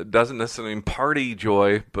 It doesn't necessarily mean party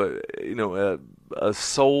joy, but a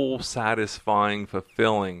soul-satisfying,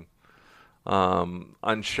 fulfilling,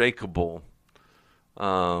 unshakable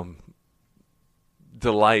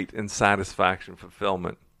delight and satisfaction,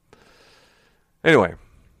 fulfillment. Anyway,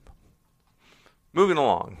 moving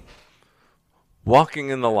along, walking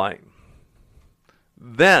in the light.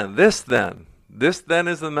 This then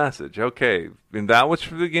is the message. Okay, and that was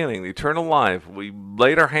from the beginning, the eternal life. We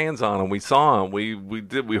laid our hands on him. We saw him. We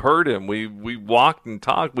heard him. We walked and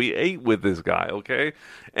talked. We ate with this guy. Okay,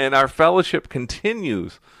 and our fellowship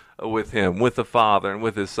continues with him, with the Father, and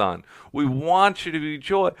with His Son. We want you to be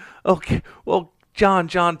joy. Okay, well, John,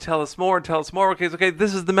 tell us more. Okay,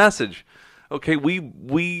 this is the message. Okay,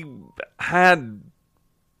 we had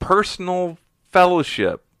personal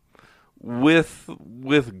fellowship with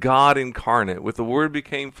God incarnate, with the Word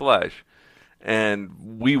became flesh,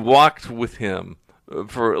 and we walked with Him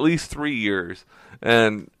for at least 3 years,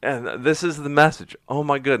 and this is the message. Oh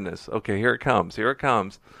my goodness. Okay, here it comes.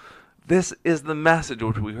 This is the message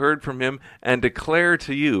which we heard from Him and declare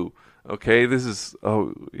to you. Okay, this is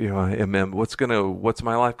what's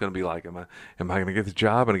my life gonna be like? Am I gonna get the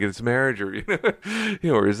job? Am I gonna get this marriage? Or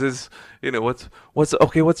or is this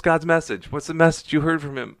what's God's message? What's the message you heard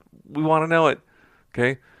from Him? We want to know it.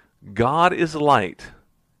 Okay, God is light,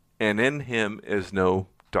 and in Him is no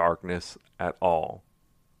darkness at all.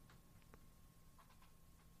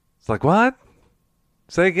 It's like, what?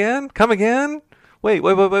 Say again? Come again? Wait.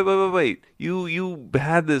 You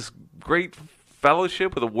had this great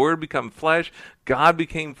fellowship with the Word become flesh. God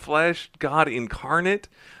became flesh. God incarnate.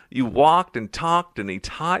 You walked and talked, and He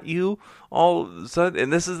taught you all of a sudden.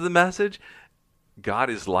 And this is the message. God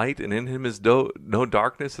is light, and in Him is no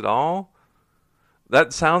darkness at all.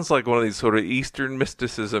 That sounds like one of these sort of Eastern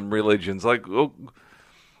mysticism religions. Like,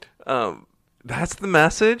 that's the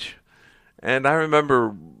message? And I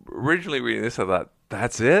remember originally reading this, I thought,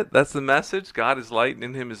 that's it? That's the message? God is light, and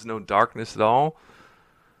in Him is no darkness at all?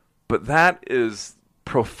 But that is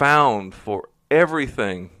profound for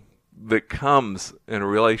everything that comes in a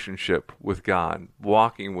relationship with God,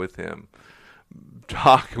 walking with Him,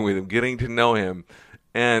 talking with Him, getting to know Him,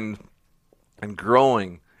 and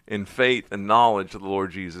growing in faith and knowledge of the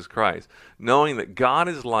Lord Jesus Christ, knowing that God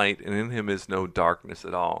is light and in Him is no darkness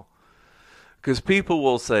at all. Because people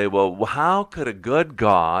will say, well, how could a good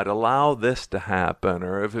God allow this to happen?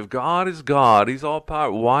 Or if God is God, he's all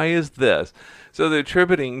powerful, why is this? So they're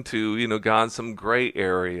attributing to, God some gray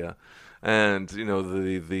area. And,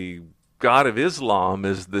 the God of Islam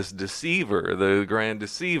is this deceiver, the grand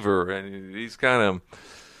deceiver. And he's kind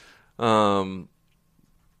of,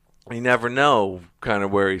 you never know kind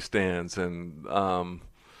of where he stands. And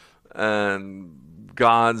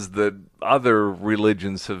gods that other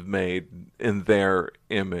religions have made in their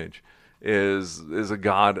image is a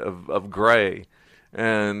God of gray,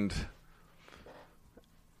 and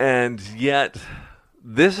yet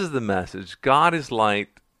this is the message: God is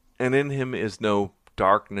light, and in him is no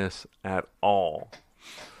darkness at all.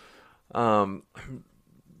 My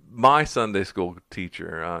Sunday school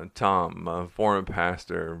teacher, Tom, former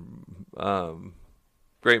pastor,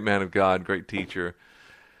 great man of God, great teacher,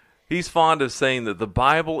 he's fond of saying that the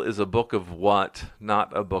Bible is a book of what,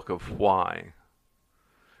 not a book of why.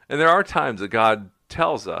 And there are times that God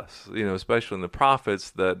tells us, especially in the prophets,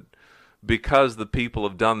 that because the people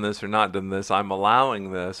have done this or not done this, I'm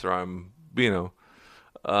allowing this, or I'm,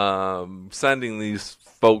 sending these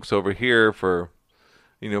folks over here for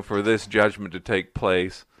this judgment to take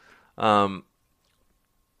place. For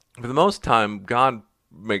the most time, God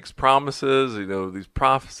makes promises, these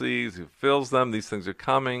prophecies, he fulfills them, these things are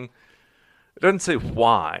coming. It doesn't say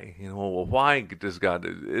why, why does God do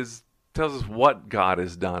it? Tells us what God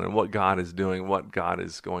has done and what God is doing, what God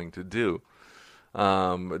is going to do.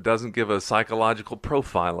 It doesn't give a psychological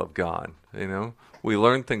profile of God, We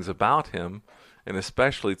learn things about him, and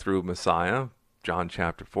especially through Messiah, John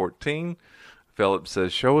chapter 14, Philip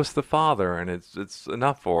says, show us the Father, and it's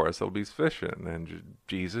enough for us, it'll be sufficient. And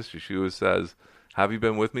Yeshua says, have you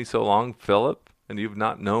been with me so long, Philip, and you've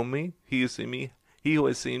not known me? He who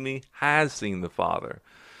has seen me has seen the Father.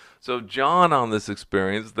 So John, on this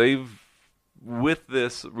experience, with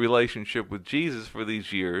this relationship with Jesus for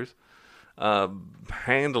these years,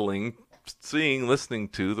 handling, seeing, listening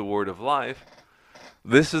to the Word of life,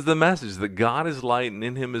 this is the message, that God is light and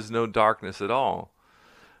in him is no darkness at all.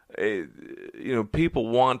 People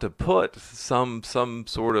want to put some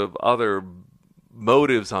sort of other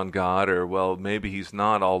motives on God, or maybe he's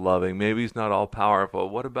not all loving, maybe he's not all powerful,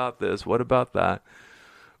 what about this, what about that?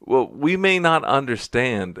 Well, we may not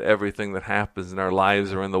understand everything that happens in our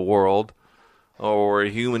lives or in the world or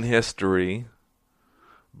human history,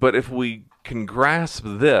 but if we can grasp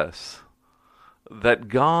this, that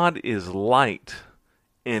God is light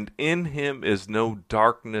and in him is no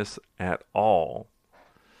darkness at all.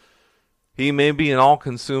 He may be an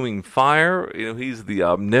all-consuming fire. He's the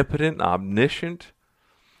omnipotent, omniscient,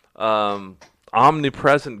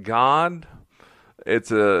 omnipresent God. It's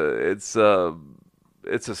a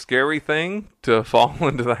scary thing to fall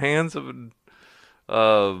into the hands of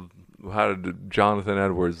how did Jonathan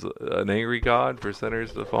Edwards, an angry God for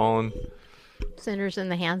sinners to fall in? Sinners in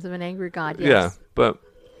the hands of an angry God. Yes. Yeah, but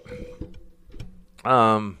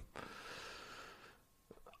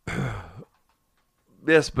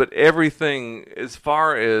yes, but everything as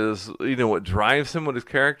far as, what drives him, what his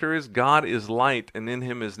character is, God is light and in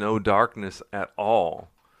him is no darkness at all.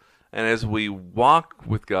 And as we walk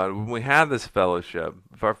with God, when we have this fellowship,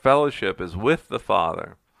 if our fellowship is with the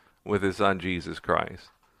Father, with his Son Jesus Christ,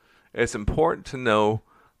 it's important to know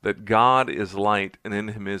that God is light and in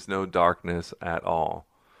him is no darkness at all.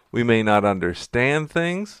 We may not understand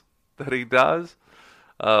things that he does,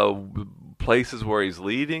 places where he's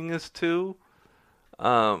leading us to,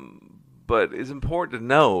 but it's important to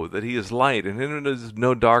know that he is light and in him is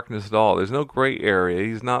no darkness at all. There's no gray area.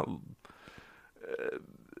 He's not,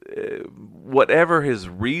 whatever his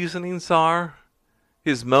reasonings are,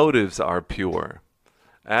 his motives are pure.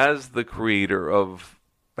 As the creator of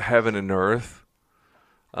heaven and earth,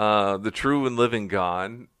 the true and living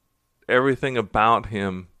God, everything about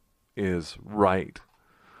him is right.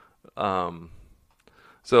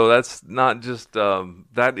 So that's not just,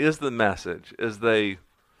 that is the message. As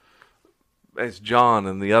John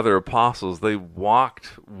and the other apostles, they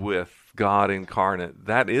walked with God incarnate.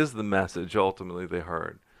 That is the message ultimately they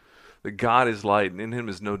heard. That God is light and in him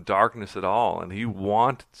is no darkness at all. And he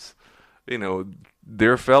wants,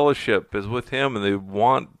 their fellowship is with him, and they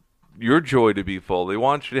want your joy to be full. They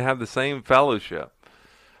want you to have the same fellowship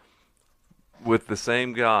with the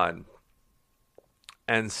same God.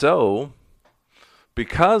 And so,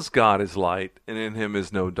 because God is light and in him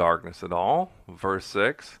is no darkness at all, verse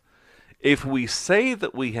 6, if we say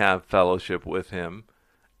that we have fellowship with him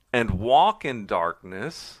and walk in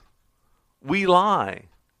darkness, we lie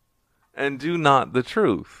and do not the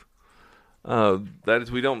truth. That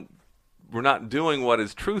is, we don't we're not doing what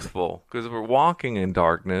is truthful, because we're walking in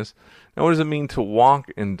darkness. Now, what does it mean to walk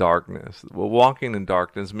in darkness? Well, walking in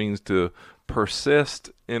darkness means to persist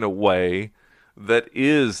in a way that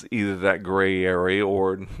is either that gray area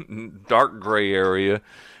or dark gray area,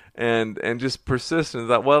 and just persist in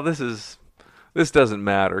that. Well, this doesn't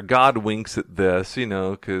matter. God winks at this,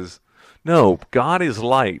 because no, God is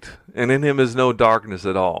light, and in Him is no darkness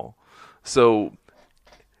at all. So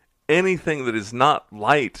anything that is not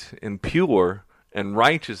light and pure and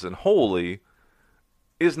righteous and holy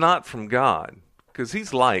is not from God, because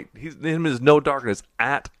He's light. In Him is no darkness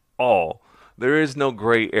at all. There is no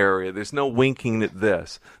gray area. There's no winking at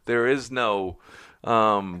this. There is no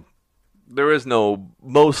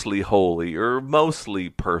mostly holy or mostly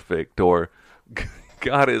perfect, or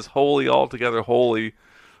God is holy, altogether holy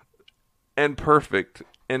and perfect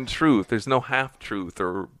in truth. There's no half-truth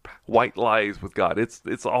or white lies with God.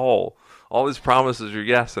 It's all His promises are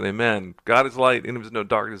yes and amen. God is light, in Him is no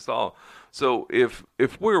darkness at all. So if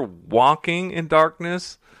we're walking in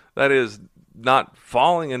darkness, that is not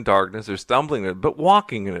falling in darkness or stumbling in it, but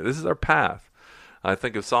walking in it. This is our path. I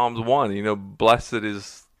think of Psalms 1, blessed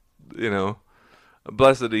is he who,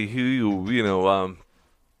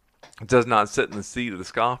 does not sit in the seat of the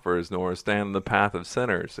scoffers, nor stand in the path of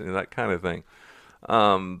sinners, that kind of thing.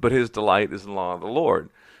 But his delight is in the law of the Lord.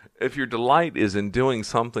 If your delight is in doing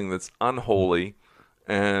something that's unholy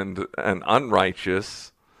and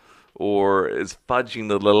unrighteous, or is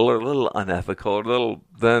fudging a little unethical,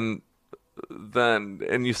 then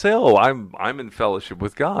and you say, "Oh, I'm in fellowship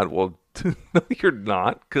with God." Well, no, you're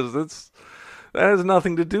not, because that has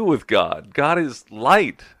nothing to do with God. God is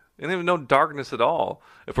light, and there's no darkness at all.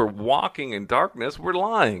 If we're walking in darkness, we're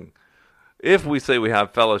lying. If we say we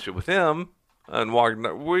have fellowship with Him and walking,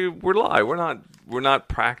 we're lying. We're not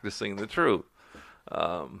practicing the truth.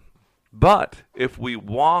 But if we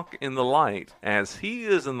walk in the light as He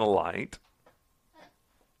is in the light,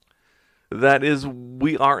 that is,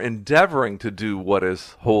 we are endeavoring to do what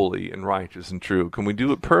is holy and righteous and true. Can we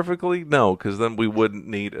do it perfectly? No, because then we wouldn't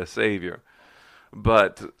need a Savior.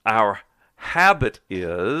 But our habit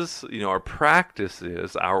is, our practice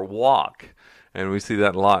is our walk. And we see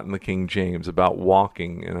that a lot in the King James about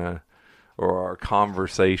walking or our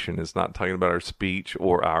conversation. It's not talking about our speech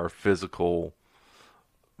or our physical,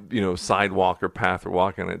 sidewalk or path we're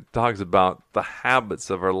walking. It talks about the habits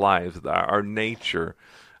of our lives, our nature,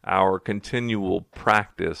 our continual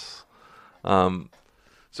practice. So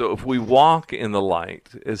if we walk in the light,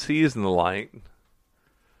 as He is in the light,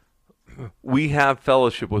 we have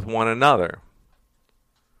fellowship with one another.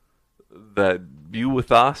 That you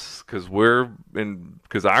with us,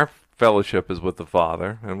 because our fellowship is with the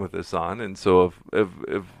Father and with the Son. And so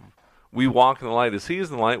if we walk in the light as He is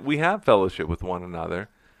in the light, we have fellowship with one another.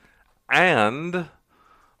 And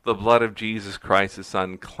the blood of Jesus Christ, His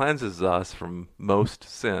Son, cleanses us from most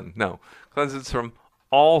sin. No, cleanses us from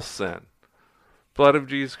all sin. Blood of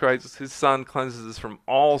Jesus Christ, His Son, cleanses us from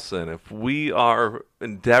all sin. If we are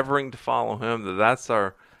endeavoring to follow Him, that's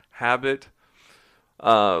our habit,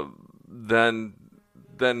 then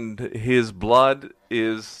His blood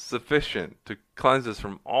is sufficient to cleanse us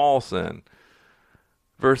from all sin.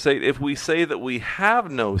 Verse 8, if we say that we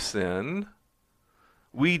have no sin,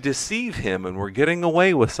 we deceive Him and we're getting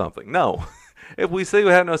away with something. No. If we say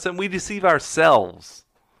we have no sin, we deceive ourselves,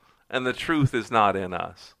 and the truth is not in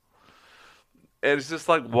us. And it's just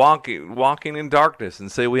like walking in darkness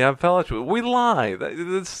and say we have fellowship. We lie.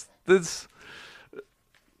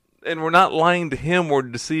 And we're not lying to Him. We're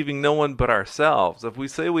deceiving no one but ourselves. If we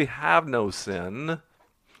say we have no sin,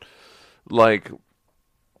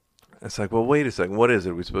 it's like, well, wait a second. What is it?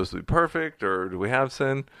 Are we supposed to be perfect, or do we have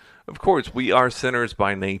sin? Of course, we are sinners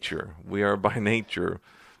by nature. We are by nature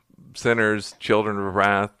sinners, children of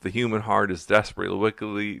wrath. The human heart is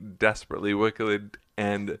desperately wicked,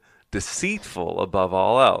 and deceitful above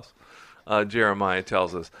all else. Jeremiah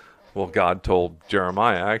tells us. Well, God told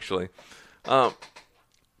Jeremiah, actually,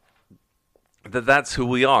 that's who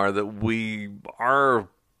we are, that we are,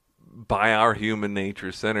 by our human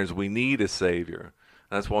nature, sinners. We need a Savior.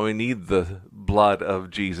 That's why we need the blood of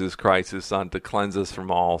Jesus Christ, His Son, to cleanse us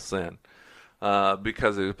from all sin,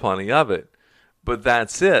 because there's plenty of it. But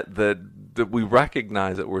that's it, that we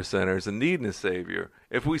recognize that we're sinners and need a Savior.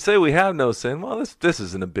 If we say we have no sin, well, this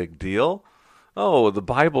isn't a big deal. Oh, the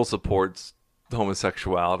Bible supports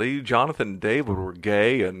homosexuality. Jonathan and David were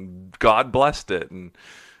gay, and God blessed it. And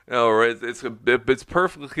it's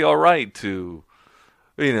perfectly all right to,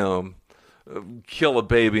 kill a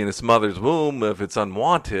baby in its mother's womb if it's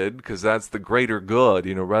unwanted, because that's the greater good,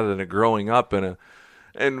 rather than it growing up and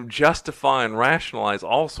justify and rationalize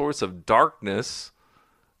all sorts of darkness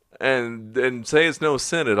and say it's no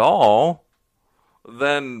sin at all,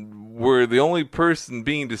 then we're the only person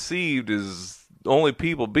being deceived is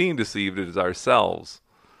ourselves.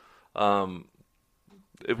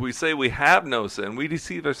 If we say we have no sin, we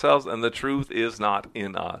deceive ourselves, and the truth is not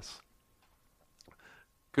in us.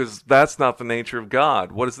 Because that's not the nature of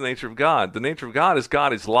God. What is the nature of God? The nature of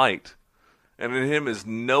God is light, and in him is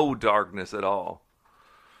no darkness at all.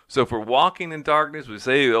 So if we're walking in darkness, we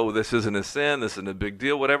say, oh, this isn't a sin, this isn't a big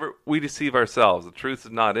deal, whatever, we deceive ourselves. The truth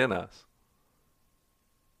is not in us.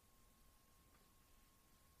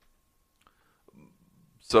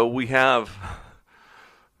 So we have,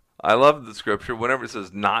 I love the scripture, whenever it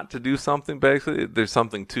says not to do something, basically, there's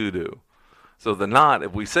something to do. So the not,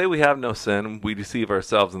 if we say we have no sin, we deceive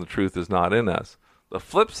ourselves and the truth is not in us. The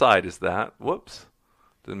flip side is that, whoops,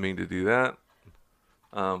 didn't mean to do that.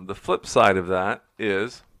 The flip side of that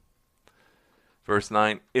is, verse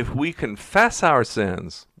 9, if we confess our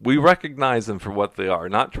sins, we recognize them for what they are,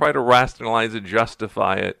 not try to rationalize it,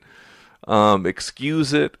 justify it,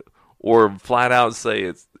 excuse it, or flat out say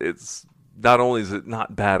it's not only is it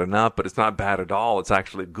not bad enough, but it's not bad at all. It's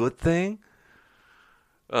actually a good thing.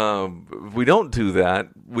 If we don't do that,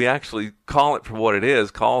 we actually call it for what it is.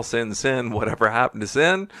 Call sin, sin, whatever happened to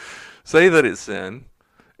sin. Say that it's sin.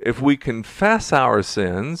 If we confess our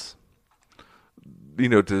sins,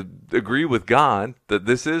 to agree with God that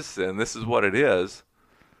this is sin, this is what it is.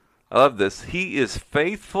 I love this. He is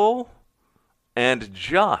faithful and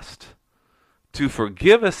just to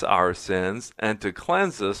forgive us our sins and to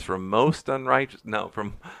cleanse us from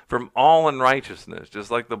from all unrighteousness. Just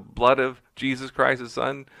like the blood of Jesus Christ,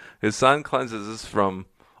 his son cleanses us from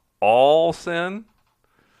all sin.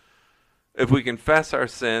 If we confess our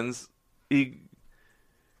sins, he's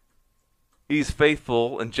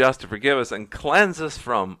faithful and just to forgive us and cleanse us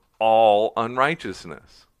from all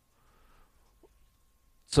unrighteousness.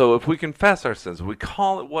 So if we confess our sins, we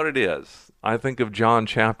call it what it is. I think of John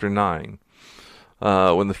chapter 9.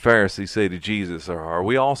 When the Pharisees say to Jesus, are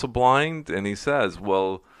we also blind? And he says,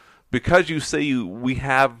 well, because you say we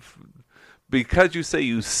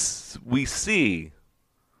see,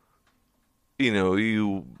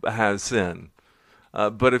 you have sin.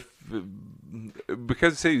 But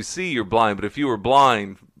because you say you see, you're blind. But if you were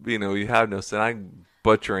blind, you have no sin. I'm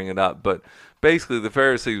butchering it up. But basically the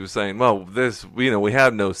Pharisees were saying, well, we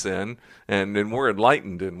have no sin. And we're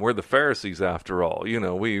enlightened. And we're the Pharisees after all.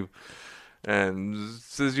 And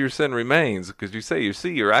says your sin remains because you say you see,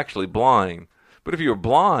 you're actually blind. But if you were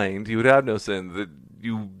blind, you would have no sin. That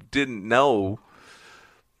you didn't know.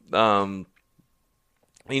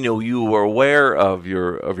 You were aware of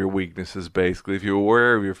your weaknesses. Basically, if you're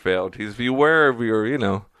aware of your frailties, if you're aware of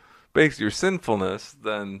your basically your sinfulness,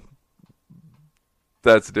 then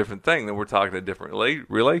that's a different thing. Then we're talking a different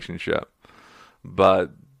relationship.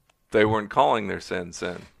 But they weren't calling their sin.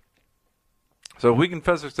 So if we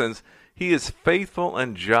confess our sins, he is faithful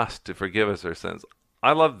and just to forgive us our sins.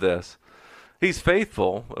 I love this. He's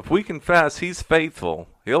faithful. If we confess, he's faithful.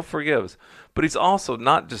 He'll forgive us. But he's also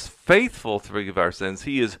not just faithful to forgive our sins.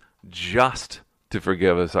 He is just to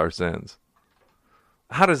forgive us our sins.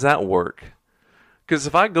 How does that work? Because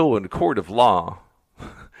if I go into court of law,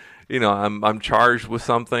 I'm charged with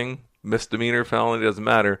something, misdemeanor, felony, doesn't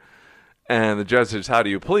matter, and the judge says, how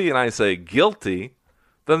do you plead? And I say, guilty.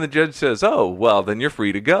 Then the judge says, oh, well, then you're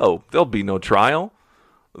free to go. There'll be no trial.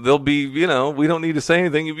 There'll be, we don't need to say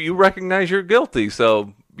anything. You recognize you're guilty.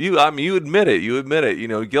 So you admit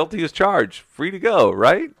it. Guilty is charged. Free to go,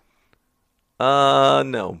 right?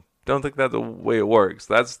 No. Don't think that's the way it works.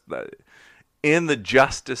 In the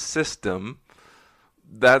justice system,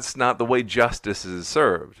 that's not the way justice is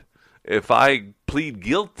served. If I plead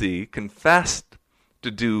guilty, confess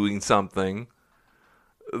to doing something,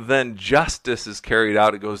 then justice is carried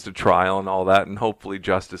out. It goes to trial and all that, and hopefully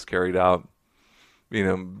justice carried out,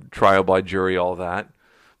 trial by jury, all that.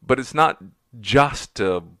 But it's not just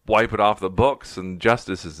to wipe it off the books and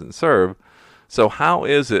justice isn't served. So how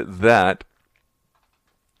is it that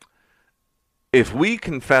if we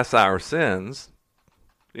confess our sins,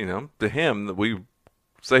 to him, that we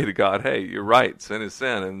say to God, hey, you're right, sin is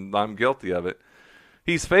sin, and I'm guilty of it.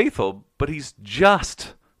 He's faithful, but he's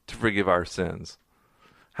just to forgive our sins.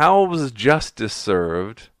 How was justice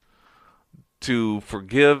served to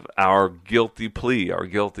forgive our guilty plea, our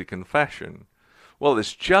guilty confession? Well,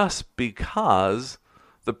 it's just because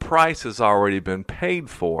the price has already been paid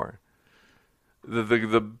for.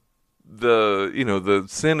 The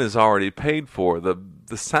sin is already paid for. The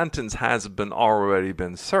sentence has already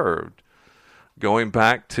been served. Going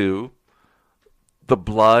back to the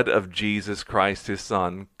blood of Jesus Christ, his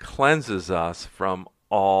son, cleanses us from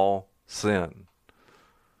all sin.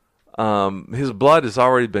 His blood has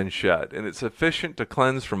already been shed, and it's sufficient to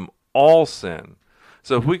cleanse from all sin.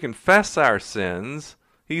 So if we confess our sins,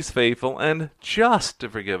 he's faithful and just to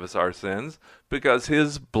forgive us our sins, because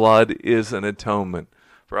his blood is an atonement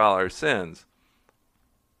for all our sins.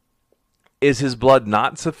 Is his blood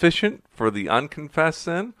not sufficient for the unconfessed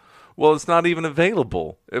sin? Well, it's not even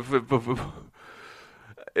available.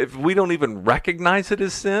 If we don't even recognize it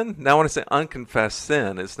as sin, now when I say unconfessed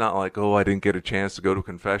sin, it's not like, oh, I didn't get a chance to go to a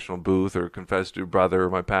confessional booth or confess to a brother or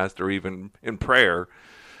my pastor, or even in prayer.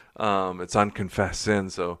 It's unconfessed sin.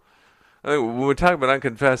 So I think when we talk about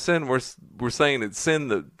unconfessed sin, we're saying it's sin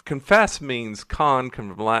that confess means con,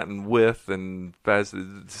 come from Latin with, and fess,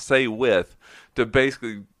 to say with, to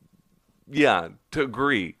basically, to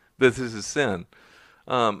agree that this is sin.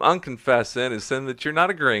 Unconfessed sin is sin that you're not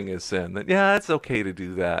agreeing is sin. That, it's okay to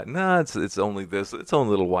do that. No, it's only this. It's only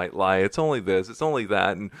a little white lie. It's only this. It's only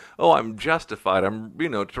that. And, I'm justified. I'm,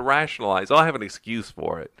 to rationalize. I have an excuse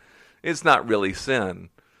for it. It's not really sin.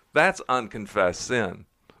 That's unconfessed sin.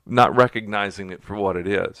 Not recognizing it for what it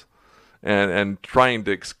is. And trying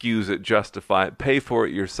to excuse it, justify it, pay for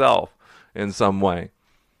it yourself in some way.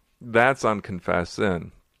 That's unconfessed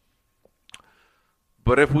sin.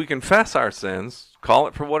 But if we confess our sins, call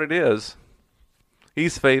it for what it is,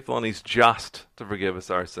 he's faithful and he's just to forgive us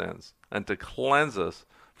our sins and to cleanse us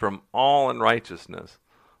from all unrighteousness.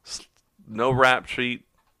 No rap sheet,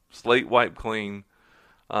 slate wiped clean,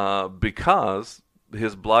 because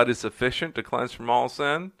his blood is sufficient to cleanse from all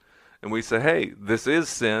sin. And we say, hey, this is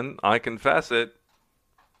sin. I confess it.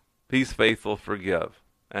 He's faithful to forgive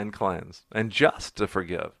and cleanse and just to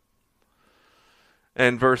forgive.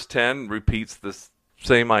 And verse 10 repeats this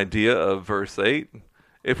same idea of verse 8.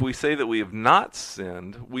 If we say that we have not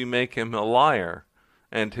sinned, we make him a liar,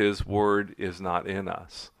 and his word is not in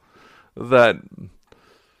us. That,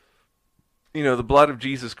 the blood of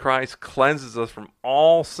Jesus Christ cleanses us from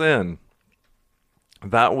all sin.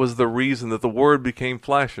 That was the reason that the Word became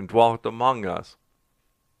flesh and dwelt among us.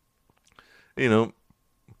 The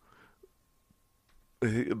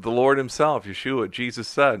Lord himself, Yeshua, Jesus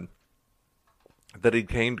said that he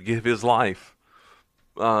came to give his life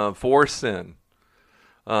for sin,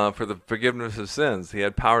 for the forgiveness of sins. He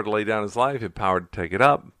had power to lay down his life. He had power to take it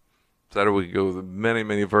up. So we go to many,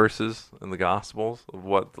 many verses in the Gospels of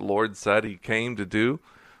what the Lord said he came to do.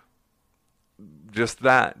 Just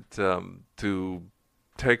that, to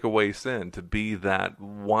take away sin, to be that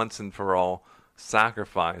once and for all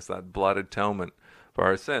sacrifice, that blood atonement for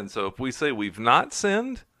our sins. So if we say we've not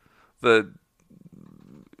sinned, that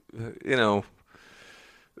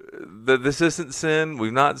this isn't sin,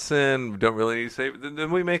 we've not sinned, we don't really need to save,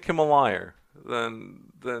 then we make him a liar.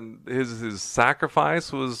 Then his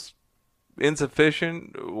sacrifice was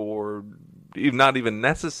insufficient or not even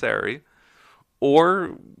necessary.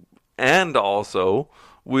 And also,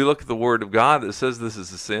 we look at the Word of God that says this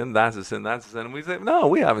is a sin, that's a sin, that's a sin, and we say, no,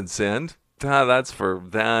 we haven't sinned. That's for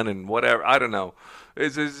then and whatever. I don't know.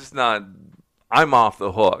 It's just not, I'm off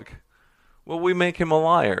the hook. Well, we make him a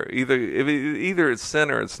liar. Either it's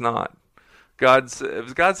sin or it's not.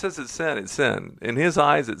 If God says it's sin, it's sin. In his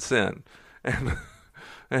eyes, it's sin.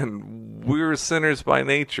 And we're sinners by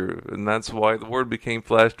nature, and that's why the Word became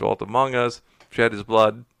flesh, dwelt among us, shed his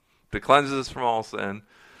blood to cleanse us from all sin.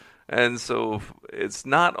 And so it's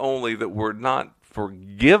not only that we're not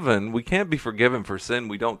forgiven, we can't be forgiven for sin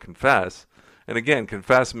we don't confess. And again,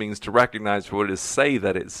 confess means to recognize for what it is, say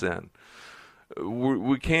that it's sin.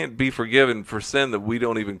 We can't be forgiven for sin that we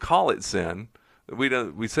don't even call it sin. We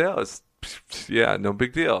say, it's no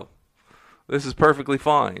big deal. This is perfectly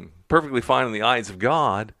fine in the eyes of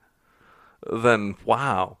God. Then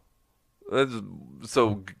wow,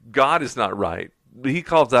 so God is not right. He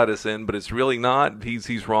calls that a sin, but it's really not.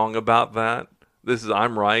 He's wrong about that.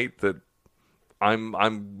 I'm right, that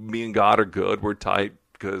me and God are good. We're tight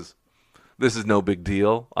because this is no big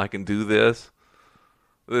deal. I can do this.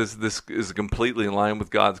 This is completely in line with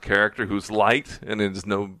God's character, who's light, and there's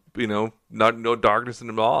no darkness in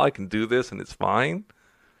him at all. I can do this, and it's fine.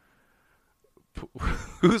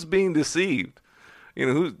 Who's being deceived?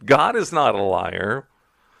 God is not a liar.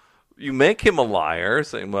 You make him a liar,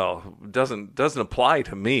 saying, well, it doesn't apply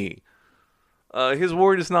to me. His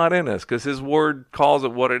word is not in us, because his word calls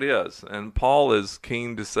it what it is. And Paul is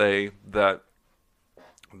keen to say that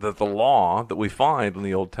the law that we find in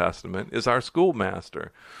the Old Testament is our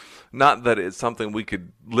schoolmaster. Not that it's something we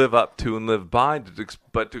could live up to and live by,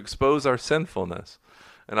 but to expose our sinfulness.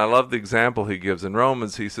 And I love the example he gives in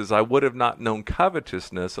Romans. He says, I would have not known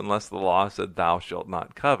covetousness unless the law said, thou shalt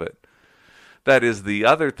not covet. That is, the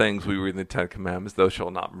other things we read in the Ten Commandments, thou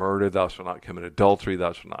shalt not murder, thou shalt not commit adultery,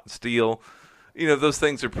 thou shalt not steal. those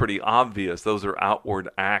things are pretty obvious. Those are outward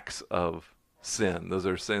acts of sin. Those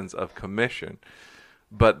are sins of commission.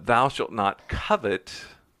 But thou shalt not covet,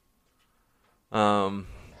 the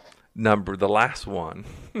last one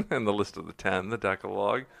in the list of the 10, the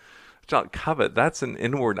Decalogue. Shalt not covet. That's an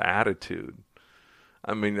inward attitude.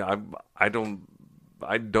 I mean, I don't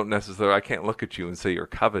necessarily, I can't look at you and say you're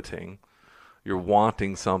coveting. You're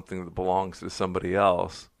wanting something that belongs to somebody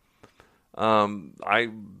else.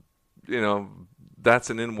 That's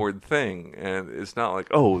an inward thing, and it's not like,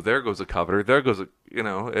 oh, there goes a coveter, there goes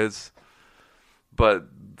but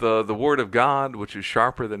the word of God, which is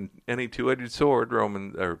sharper than any two-edged sword,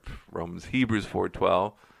 Hebrews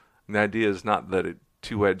 4:12, and the idea is not that a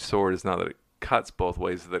two-edged sword is not that it cuts both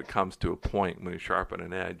ways, that it comes to a point when you sharpen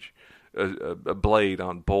an edge, a blade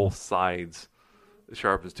on both sides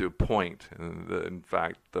sharpens to a point, and in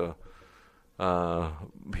fact, the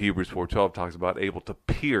Hebrews 4:12 talks about able to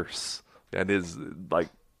pierce. That is like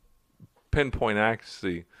pinpoint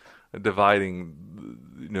accuracy,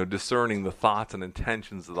 dividing, discerning the thoughts and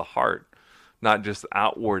intentions of the heart, not just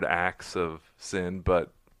outward acts of sin,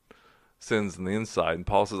 but sins in the inside. And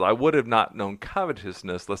Paul says, I would have not known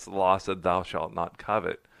covetousness, lest the law said, thou shalt not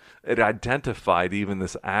covet. It identified even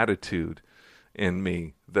this attitude in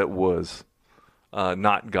me that was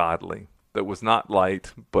not godly, that was not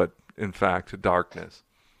light, but in fact darkness.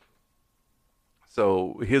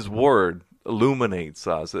 So his word illuminates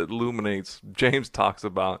us. It illuminates. James talks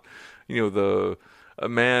about, a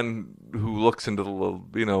man who looks into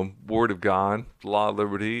the word of God, the law of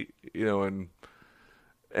liberty,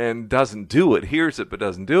 and doesn't do it, hears it but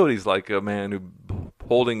doesn't do it. He's like a man who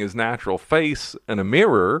holding his natural face in a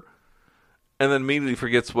mirror, and then immediately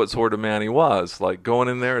forgets what sort of man he was. Like going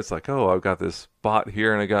in there, it's like, oh, I've got this spot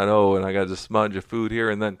here, and I got this smudge of food here,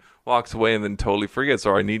 and then walks away and then totally forgets,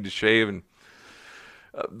 or I need to shave. And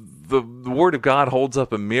the Word of God holds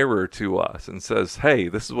up a mirror to us and says, hey,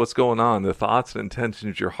 this is what's going on, the thoughts and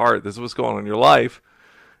intentions of your heart, this is what's going on in your life.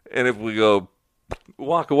 And if we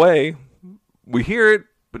walk away, we hear it,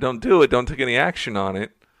 but don't do it, don't take any action on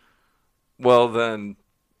it, well then,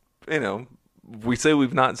 if we say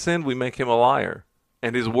we've not sinned, we make him a liar.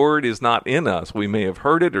 And his word is not in us. We may have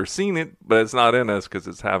heard it or seen it, but it's not in us because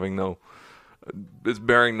it's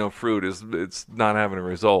bearing no fruit. It's not having a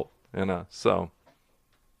result in us. So,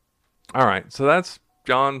 all right. So that's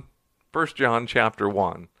 1 John chapter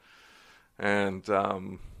 1. And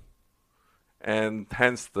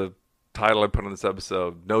hence the title I put on this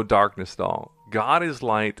episode, No Darkness at All. God is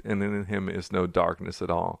light, and in him is no darkness at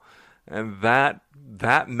all. And that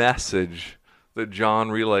message that John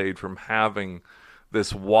relayed from having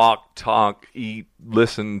this walk, talk, eat,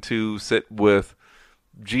 listen to, sit with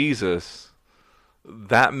Jesus,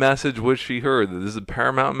 that message which he heard, that this is a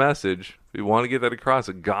paramount message, if you want to get that across,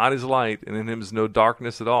 that God is light and in him is no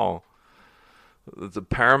darkness at all. It's a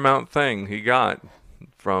paramount thing he got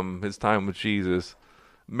from his time with Jesus.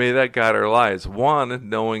 May that guide our lives. One,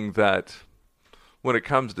 knowing that when it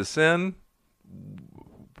comes to sin,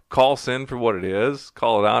 call sin for what it is,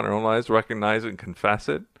 call it out in our own lives, recognize it and confess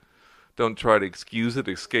it. Don't try to excuse it,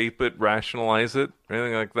 escape it, rationalize it, or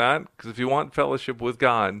anything like that. Because if you want fellowship with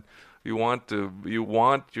God, you want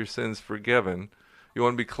your sins forgiven, you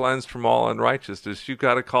want to be cleansed from all unrighteousness, you've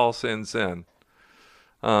got to call sin sin.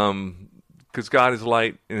 Because God is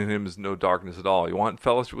light, and in him is no darkness at all. You want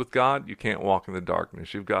fellowship with God, you can't walk in the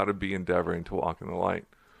darkness. You've got to be endeavoring to walk in the light.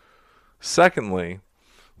 Secondly,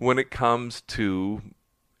 when it comes to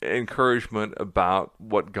encouragement about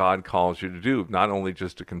what God calls you to do, not only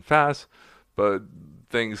just to confess, but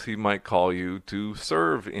things he might call you to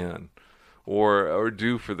serve in or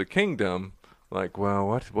do for the kingdom. Like,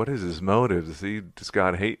 well, what is his motive? Does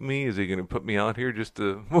God hate me? Is he going to put me out here just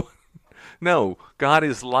to... No, God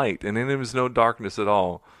is light, and in him is no darkness at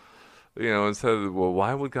all. Instead of, well,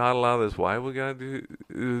 why would God allow this? Why would God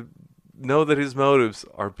do... Know that his motives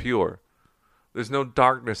are pure. There's no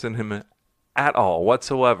darkness in him at all,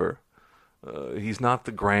 whatsoever. He's not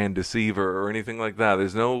the grand deceiver or anything like that.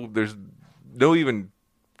 There's no even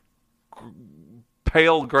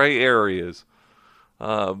pale gray areas.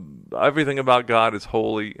 Everything about God is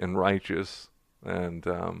holy and righteous and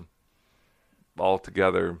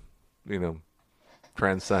altogether,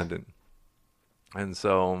 transcendent. And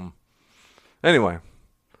so, anyway,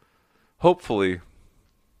 hopefully,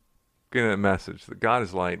 getting that message that God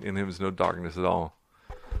is light, in him is no darkness at all,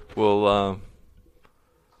 will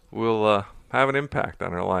have an impact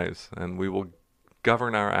on our lives, and we will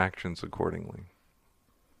govern our actions accordingly.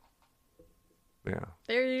 Yeah.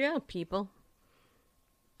 There you go, people.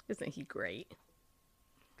 Isn't he great?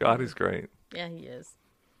 God is great. Yeah, he is.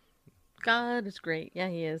 God is great. Yeah,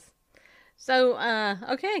 he is. So,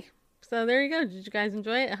 okay. So there you go. Did you guys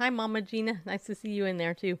enjoy it? Hi, Mama Gina. Nice to see you in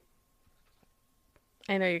there, too.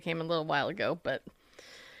 I know you came a little while ago, but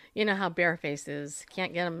you know how Bareface is.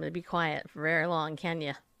 Can't get him to be quiet for very long, can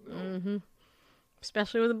you? No. Mm-hmm.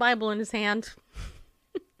 Especially with a Bible in his hand.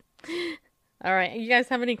 All right. You guys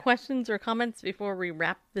have any questions or comments before we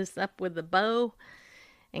wrap this up with a bow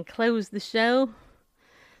and close the show?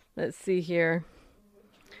 Let's see here.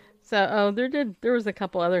 So, there was a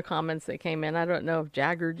couple other comments that came in. I don't know if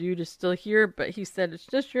Jagger Dude is still here, but he said it's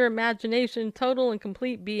just your imagination, total and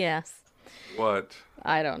complete BS. What?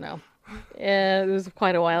 I don't know. It was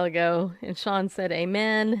quite a while ago. And Sean said,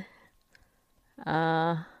 amen.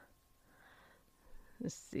 Let's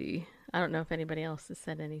see. I don't know if anybody else has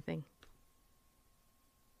said anything.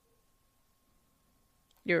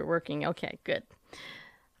 You're working. Okay, good.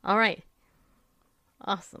 All right.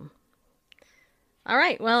 Awesome. All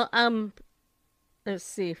right. Well, let's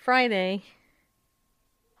see. Friday,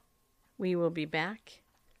 we will be back,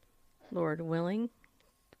 Lord willing,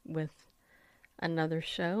 with another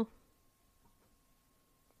show.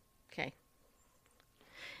 Okay.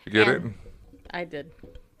 You get it? I did.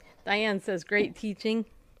 Diane says, great teaching.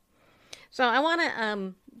 So I want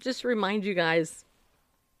to just remind you guys,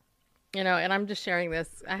 and I'm just sharing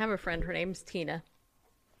this. I have a friend, her name's Tina.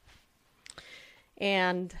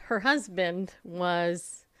 And her husband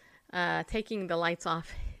was taking the lights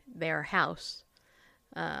off their house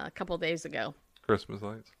a couple days ago. Christmas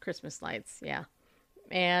lights? Christmas lights, yeah.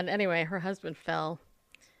 And anyway, her husband fell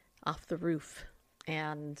off the roof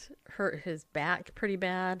and hurt his back pretty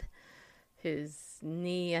bad. His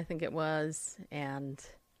knee, I think it was, and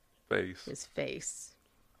his face.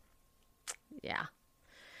 Yeah.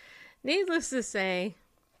 Needless to say,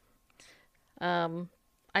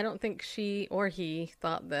 I don't think she or he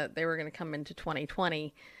thought that they were going to come into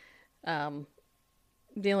 2020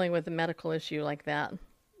 dealing with a medical issue like that.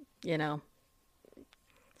 This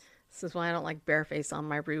is why I don't like Bareface on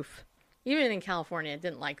my roof. Even in California, I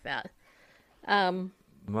didn't like that. I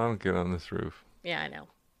don't get on this roof. Yeah, I know.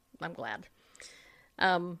 I'm glad.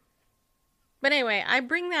 But anyway, I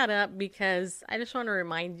bring that up because I just want to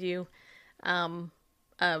remind you of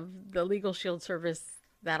the Legal Shield service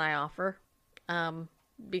that I offer.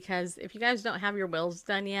 Because if you guys don't have your wills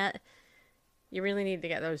done yet, you really need to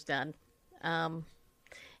get those done.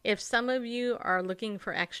 If some of you are looking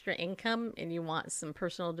for extra income and you want some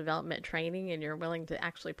personal development training and you're willing to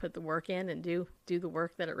actually put the work in and do the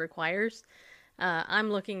work that it requires,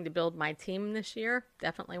 I'm looking to build my team this year.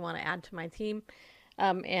 Definitely want to add to my team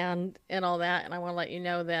and all that. And I want to let you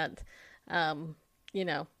know that, that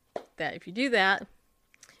if you do that,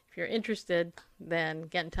 if you're interested, then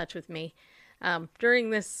get in touch with me.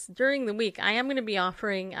 During the week, I'm going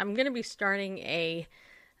to be starting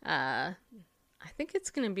I think it's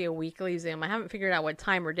going to be a weekly Zoom. I haven't figured out what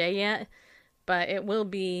time or day yet, but it will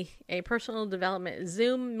be a personal development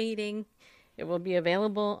Zoom meeting. It will be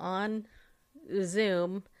available on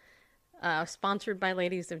Zoom, sponsored by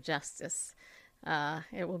Ladies of Justice.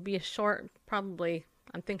 It will be a short, probably,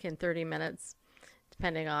 I'm thinking 30 minutes,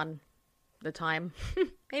 depending on the time,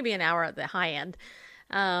 maybe an hour at the high end.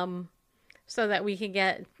 So that we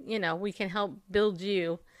can we can help build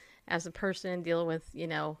you as a person, deal with,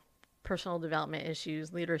 personal development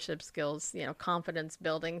issues, leadership skills, confidence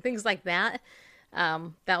building, things like that.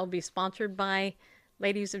 That will be sponsored by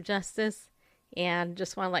Ladies of Justice. And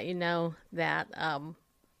just want to let you know that,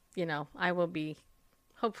 I will be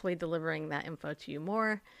hopefully delivering that info to you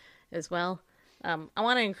more as well. I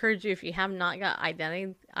want to encourage you, if you have not got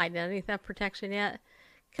identity theft protection yet,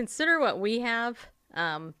 consider what we have.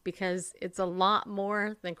 Because it's a lot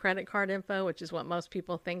more than credit card info, which is what most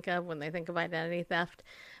people think of when they think of identity theft.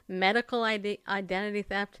 Medical identity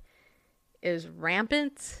theft is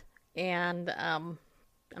rampant, and I'm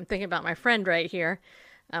thinking about my friend right here,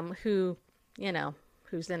 who's in a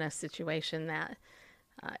situation that,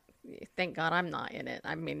 thank God I'm not in it.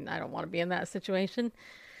 I mean, I don't want to be in that situation.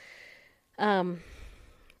 But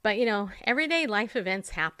everyday life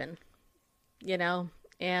events happen,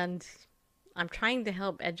 and I'm trying to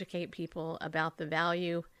help educate people about the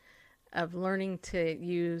value of learning to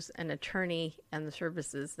use an attorney and the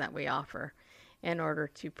services that we offer in order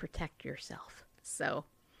to protect yourself. So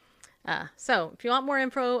if you want more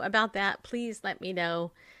info about that, please let me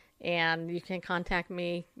know, and you can contact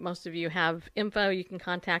me. Most of you have info. You can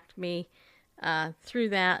contact me through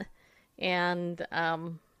that, and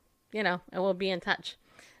we'll be in touch.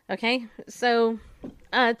 Okay, so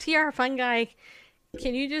TR Fun Guy,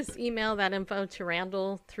 can you just email that info to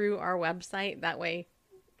Randall through our website? That way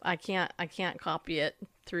I can't copy it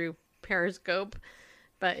through Periscope.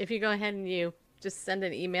 But if you go ahead and you just send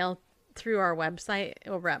an email through our website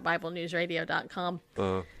over at BibleNewsRadio.com.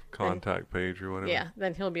 The contact page or whatever. Yeah,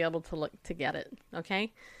 then he'll be able to look to get it.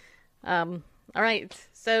 Okay. All right.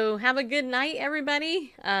 So have a good night,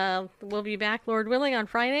 everybody. We'll be back, Lord willing, on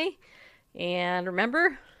Friday. And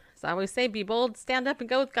remember, as I always say, be bold, stand up, and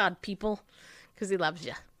go with God, people, because he loves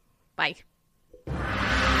you. Bye.